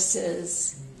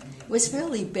 horses. It was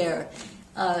really bare.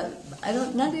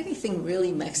 Not anything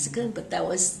really Mexican, but that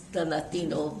was the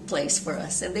Latino place for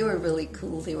us, and they were really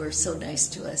cool. They were so nice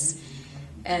to us.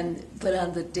 But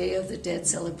on the Day of the Dead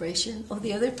celebration,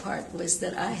 the other part was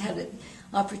that I had an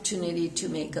opportunity to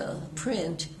make a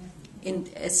print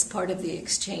as part of the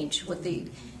exchange.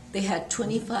 They had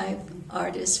 25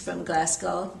 artists from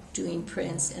Glasgow doing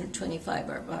prints and 25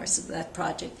 of ours of that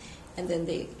project, and then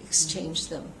they exchanged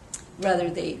them. Rather,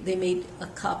 they made a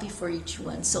copy for each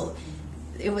one. So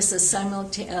it was a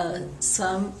simultaneous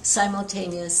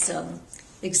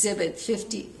exhibit,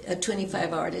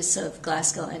 25 artists of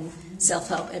Glasgow and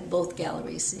self-help at both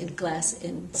galleries, in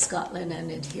Scotland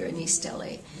and here in East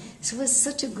LA. So it was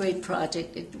such a great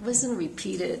project. It wasn't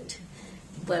repeated,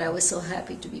 but I was so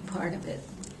happy to be part of it.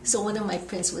 So one of my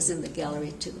prints was in the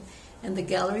gallery too. And the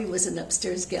gallery was an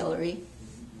upstairs gallery,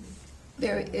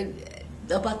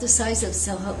 about the size of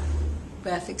self-help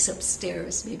graphics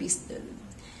upstairs, maybe.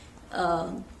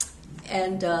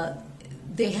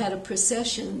 They had a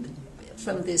procession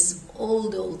from this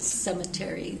old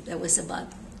cemetery that was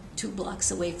about 2 blocks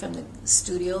away from the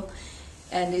studio,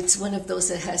 and it's one of those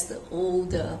that has the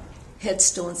old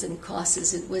headstones and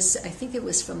crosses. I think it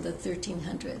was from the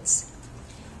 1300s,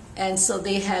 and so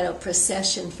they had a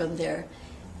procession from there.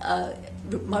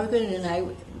 Margaret and I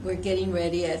were getting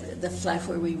ready at the flat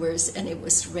where we were, and it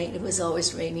was rain. It was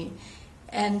always raining,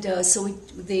 and so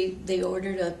they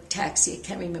ordered a taxi. I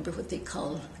can't remember what they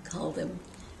call them,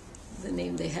 the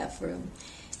name they have for them.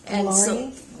 And Lori?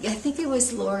 So I think it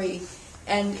was Lori,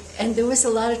 and there was a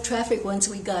lot of traffic once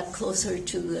we got closer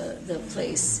to the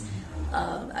place.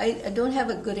 I don't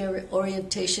have a good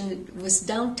orientation. It was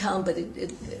downtown, but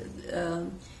it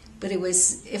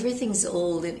was, everything's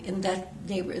old, and in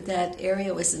that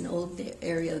area was an old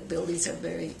area. The buildings are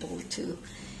very old too,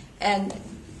 and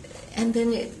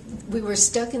then we were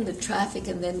stuck in the traffic,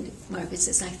 and then Margaret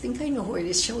says, I think I know where it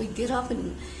is. Shall we get up?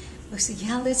 And I said,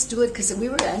 yeah, let's do it, because we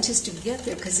were anxious to get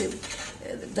there, because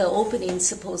the opening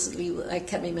supposedly, I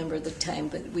can't remember the time,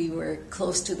 but we were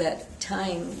close to that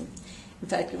time. In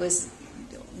fact, it was,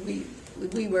 we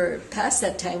were past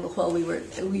that time while we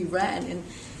ran,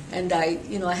 and I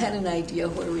had an idea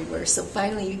where we were. So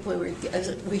finally,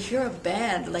 we hear a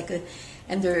band,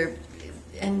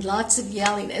 and lots of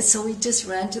yelling, and so we just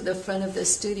ran to the front of the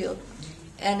studio,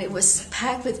 and it was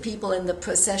packed with people, and the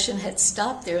procession had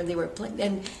stopped there, and they were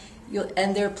playing,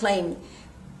 and they're playing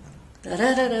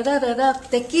da-da-da-da-da-da,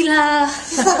 tequila,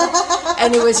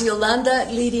 and it was Yolanda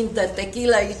leading the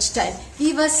tequila each time.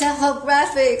 Viva Self-Help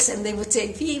Graphics, and they would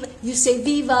say Viva. You say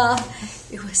Viva.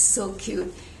 It was so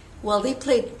cute. Well, they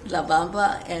played La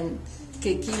Bamba and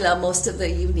tequila most of the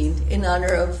evening in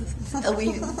honor of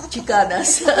we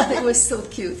Chicanas. It was so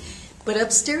cute. But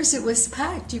upstairs it was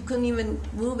packed. You couldn't even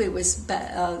move. It was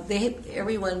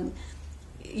everyone.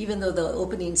 Even though the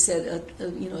opening said,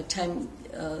 time,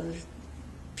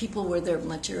 people were there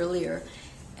much earlier,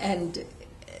 and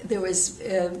there was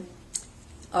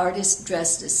artists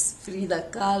dressed as Frida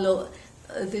Kahlo.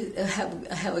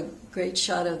 I have a great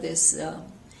shot of this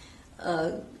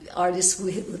artist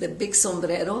with a big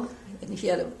sombrero, and he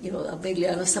had a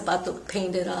Beliano zapato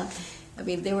painted on. I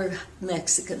mean, they were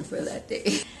Mexican for that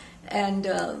day. And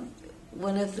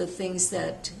one of the things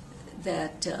that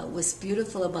was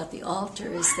beautiful about the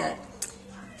altar is that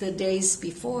the days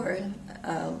before,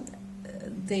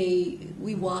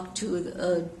 we walked to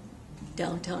a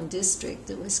downtown district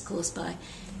that was close by,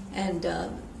 and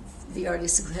the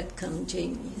artist who had come,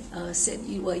 Jane, said,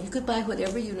 well, you could buy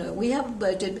whatever you know. We have a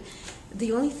budget.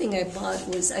 The only thing I bought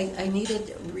was I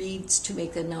needed reeds to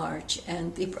make an arch,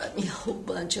 and they brought me a whole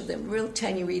bunch of them, real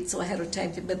tiny reeds, so I had a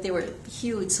time to, but they were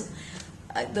huge. So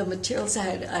the materials I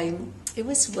had, it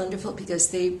was wonderful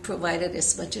because they provided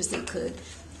as much as they could.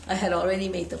 I had already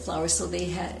made the flowers, so they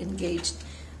had engaged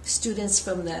students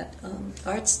from that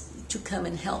arts to come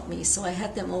and help me. So I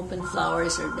had them open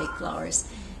flowers or make flowers,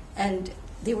 and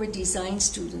they were design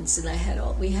students, and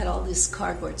we had all this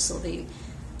cardboard. So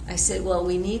I said, well,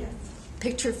 we need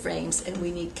picture frames and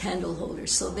we need candle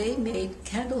holders. So they made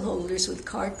candle holders with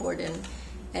cardboard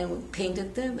and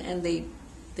painted them, and they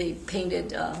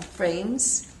painted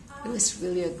frames. It was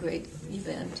really a great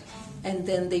event. And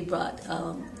then they brought,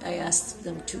 I asked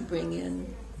them to bring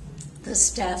in the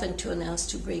staff and to announce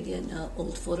to bring in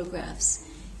old photographs.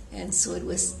 And so it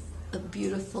was a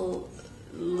beautiful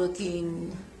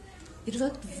looking, it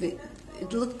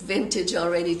looked vintage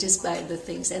already just by the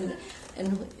things. And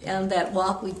on that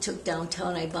walk we took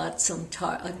downtown, I bought some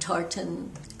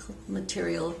tartan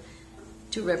material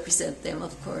to represent them,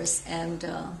 of course, and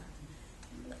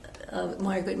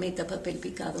Margaret made the papel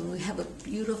picado, and we have a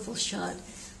beautiful shot.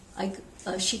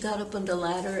 She got up on the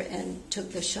ladder and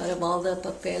took the shot of all the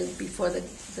papel before the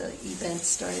event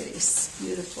started. It's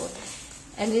beautiful,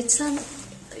 and it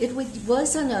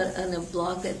was on a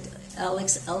blog that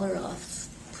Alex Elleroff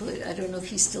put. I don't know if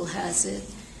he still has it.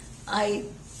 I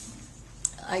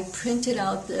printed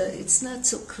out it's not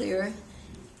so clear,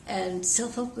 and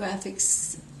Self-Help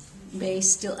Graphics may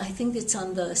still, I think it's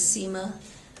on the SEMA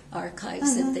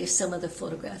archives, and there's some of the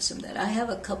photographs from that. I have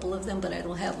a couple of them, but I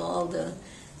don't have all the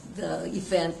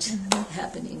event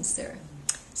happenings there.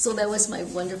 So that was my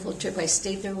wonderful trip. I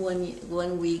stayed there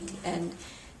one week, and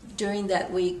during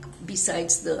that week,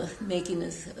 besides the making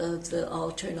of the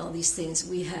altar and all these things,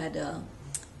 we had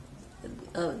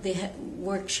they had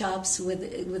workshops with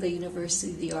the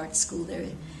university, the art school there,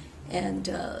 and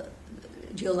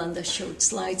Yolanda showed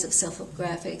slides of Self-Help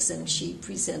Graphics, and she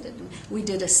presented. We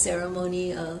did a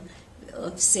ceremony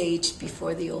of sage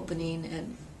before the opening,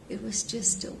 and it was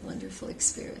just a wonderful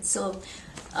experience. So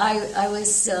I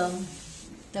was,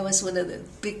 that was one of the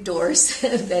big doors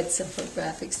that Self-Help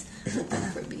Graphics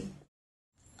opened for me.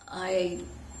 I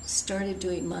started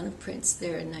doing monoprints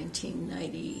there in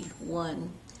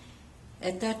 1991.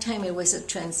 At that time, it was a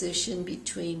transition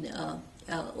between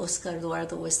Oscar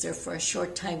Eduardo was there for a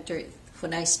short time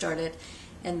when I started,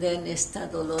 and then esta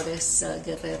Dolores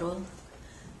Guerrero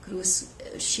Cruz,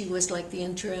 she was like the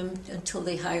interim until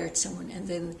they hired someone, and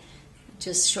then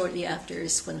just shortly after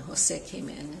is when Jose came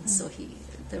in, and so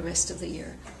the rest of the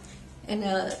year. And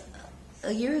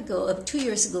a year ago, 2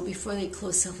 years ago, before they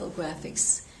closed Self-Help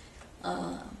Graphics,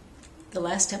 the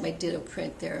last time I did a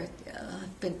print there,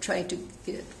 I've been trying to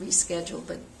get it rescheduled,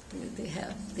 but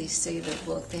they say the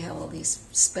book, they have all these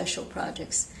special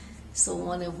projects. So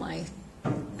one of my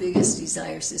biggest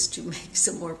desires is to make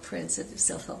some more prints of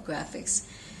Self-Help Graphics.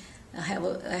 I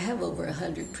have over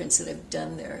 100 prints that I've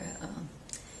done there.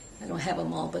 I don't have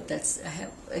them all, but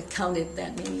I counted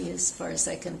that many as far as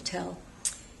I can tell.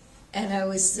 And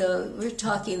we were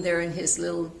talking there in his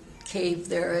little cave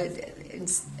there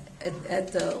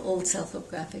at the old Self-Help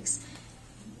Graphics,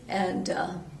 and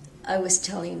I was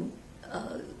telling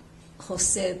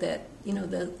Jose that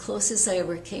the closest I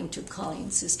ever came to calling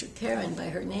Sister Karen by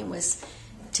her name was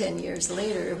 10 years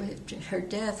later, her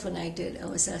death, when I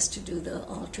was asked to do the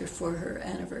altar for her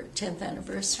 10th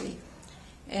anniversary,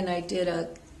 and I did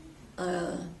it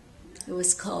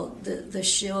was called, the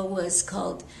show was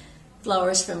called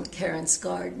Flowers from Karen's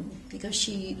Garden, because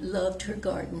she loved her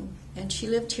garden, and she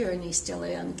lived here in East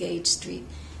LA on Gage Street,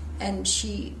 and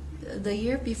the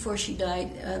year before she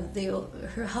died,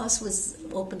 her house was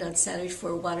opened on Saturday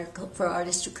for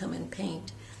artists to come and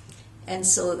paint, and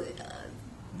so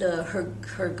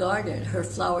her garden, her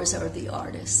flowers are the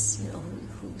artists,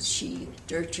 who she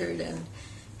nurtured and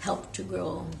helped to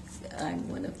grow. I'm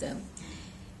one of them.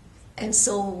 And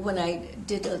so when I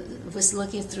was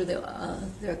looking through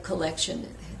their collection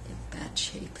in bad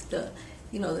shape,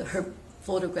 her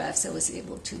photographs, I was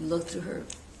able to look through her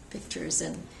pictures,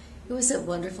 and it was a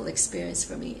wonderful experience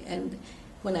for me. And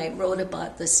when I wrote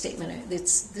about the statement,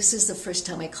 this is the first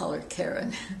time I call her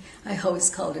Karen. I always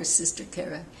called her Sister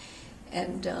Karen.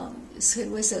 And so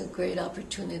it was a great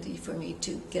opportunity for me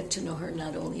to get to know her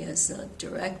not only as a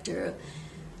director,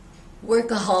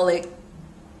 workaholic,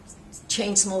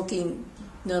 chain-smoking,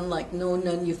 no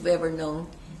nun you've ever known,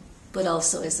 but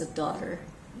also as a daughter,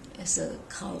 as a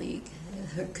colleague.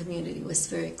 Her community was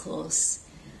very close.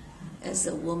 As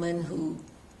a woman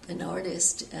an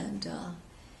artist, and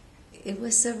it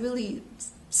was a really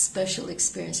special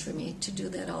experience for me to do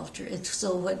that altar. And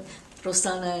so what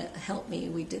Rosana helped me,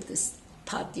 we did this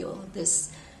patio,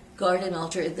 this garden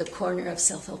altar at the corner of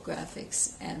Self-Help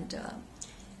Graphics, and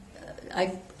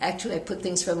I put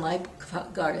things from my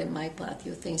garden, my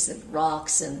patio, things that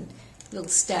rocks and little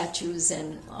statues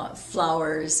and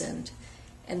flowers, and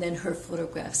then her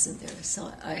photographs in there.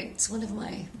 So it's one of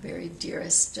my very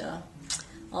dearest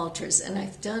altars, and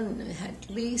I've done at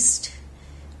least,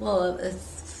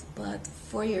 about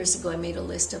 4 years ago I made a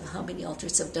list of how many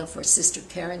altars I've done for Sister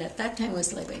Karen. At that time it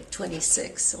was like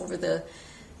 26 over the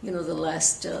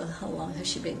last, how long has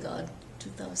she been gone?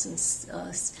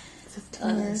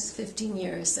 15 years. 15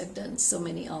 years I've done so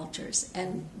many altars.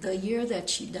 And the year that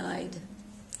she died,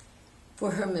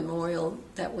 for her memorial,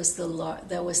 that was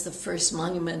the first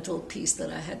monumental piece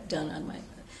that I had done on my.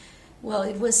 Well,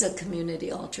 it was a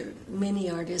community altar. Many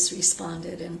artists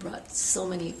responded and brought so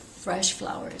many fresh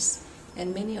flowers,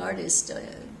 and many artists,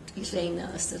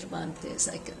 Elena Cervantes,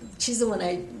 she's the one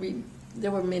there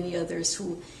were many others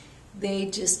who, they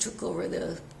just took over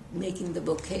making the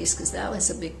bouquets, because that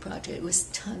was a big project. It was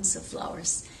tons of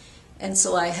flowers. And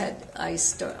so my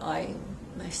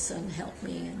son helped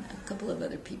me, and a couple of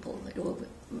other people.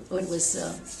 It was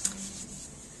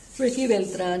Ricky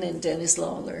Beltran and Dennis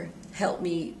Lawler helped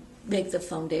me make the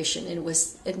foundation, and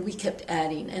we kept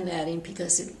adding and adding,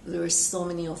 because there were so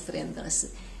many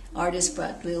ofrendas. Artists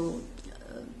brought little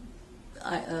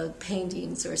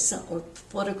paintings or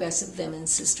photographs of them and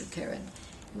Sister Karen.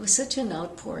 It was such an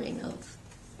outpouring of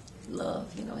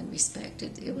love, and respect.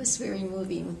 It was very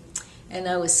moving, and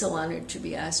I was so honored to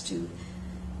be asked to.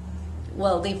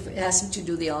 Well, they asked me to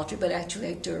do the altar, but actually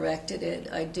I directed it.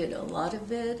 I did a lot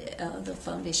of it, the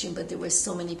foundation, but there were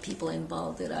so many people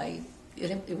involved that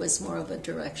it was more of a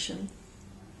direction.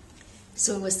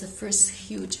 So it was the first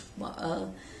huge,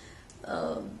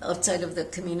 outside of the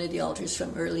community altars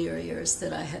from earlier years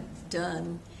that I had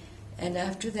done. And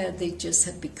after that, they just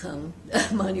had become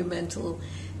monumental,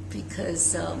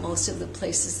 because most of the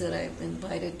places that I've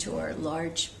invited to are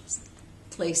large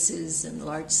places and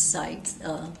large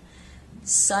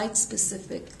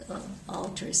site-specific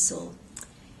altars. So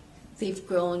they've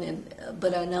grown,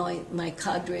 but now my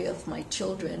cadre of my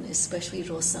children, especially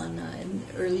Rosana, and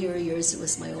earlier years it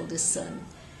was my oldest son.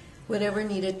 Whatever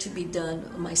needed to be done,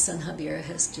 my son Javier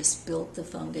has just built the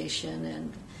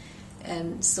foundation,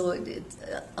 and so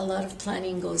a lot of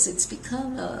planning goes. It's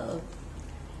become a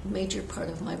major part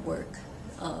of my work,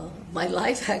 my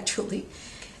life actually,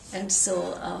 and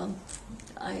so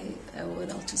I owe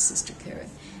it all to Sister Karen.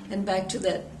 And back to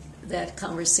that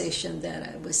conversation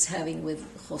that I was having with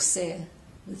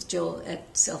Joe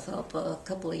at Self-Help a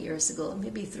couple of years ago,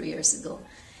 maybe 3 years ago.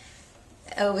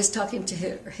 I was talking to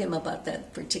him about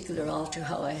that particular altar,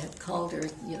 how I had called her,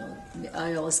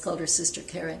 I always called her Sister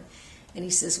Karen. And he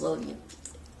says, well,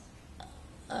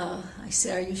 I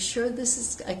said, are you sure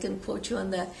I can quote you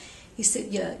on that? He said,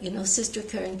 yeah, Sister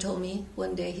Karen told me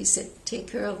one day, he said, take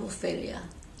care of Ofelia.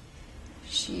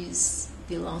 She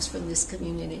belongs from this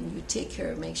community, and you take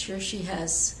care of her, make sure she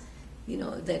has,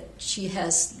 that she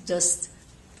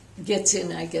gets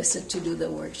in, I guess, to do the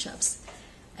workshops.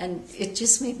 And it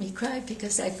just made me cry,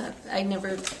 because I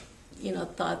never,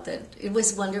 thought that, it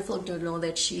was wonderful to know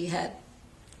that she had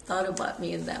thought about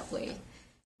me in that way.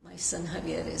 My son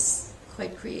Javier is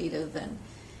quite creative, and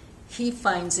he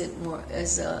finds it more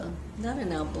as not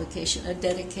an obligation, a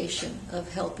dedication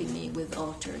of helping me with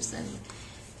altars,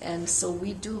 and so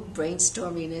we do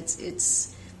brainstorming.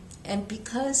 And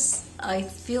because I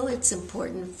feel it's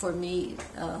important for me,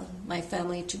 my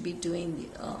family, to be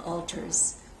doing the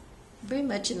altars very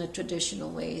much in a traditional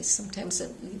way. Sometimes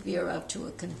we veer out to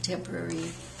a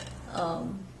contemporary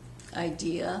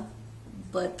idea,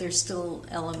 but there's still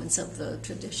elements of the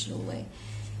traditional way.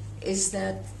 Is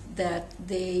that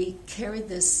they carry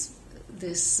this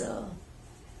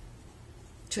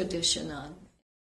tradition on.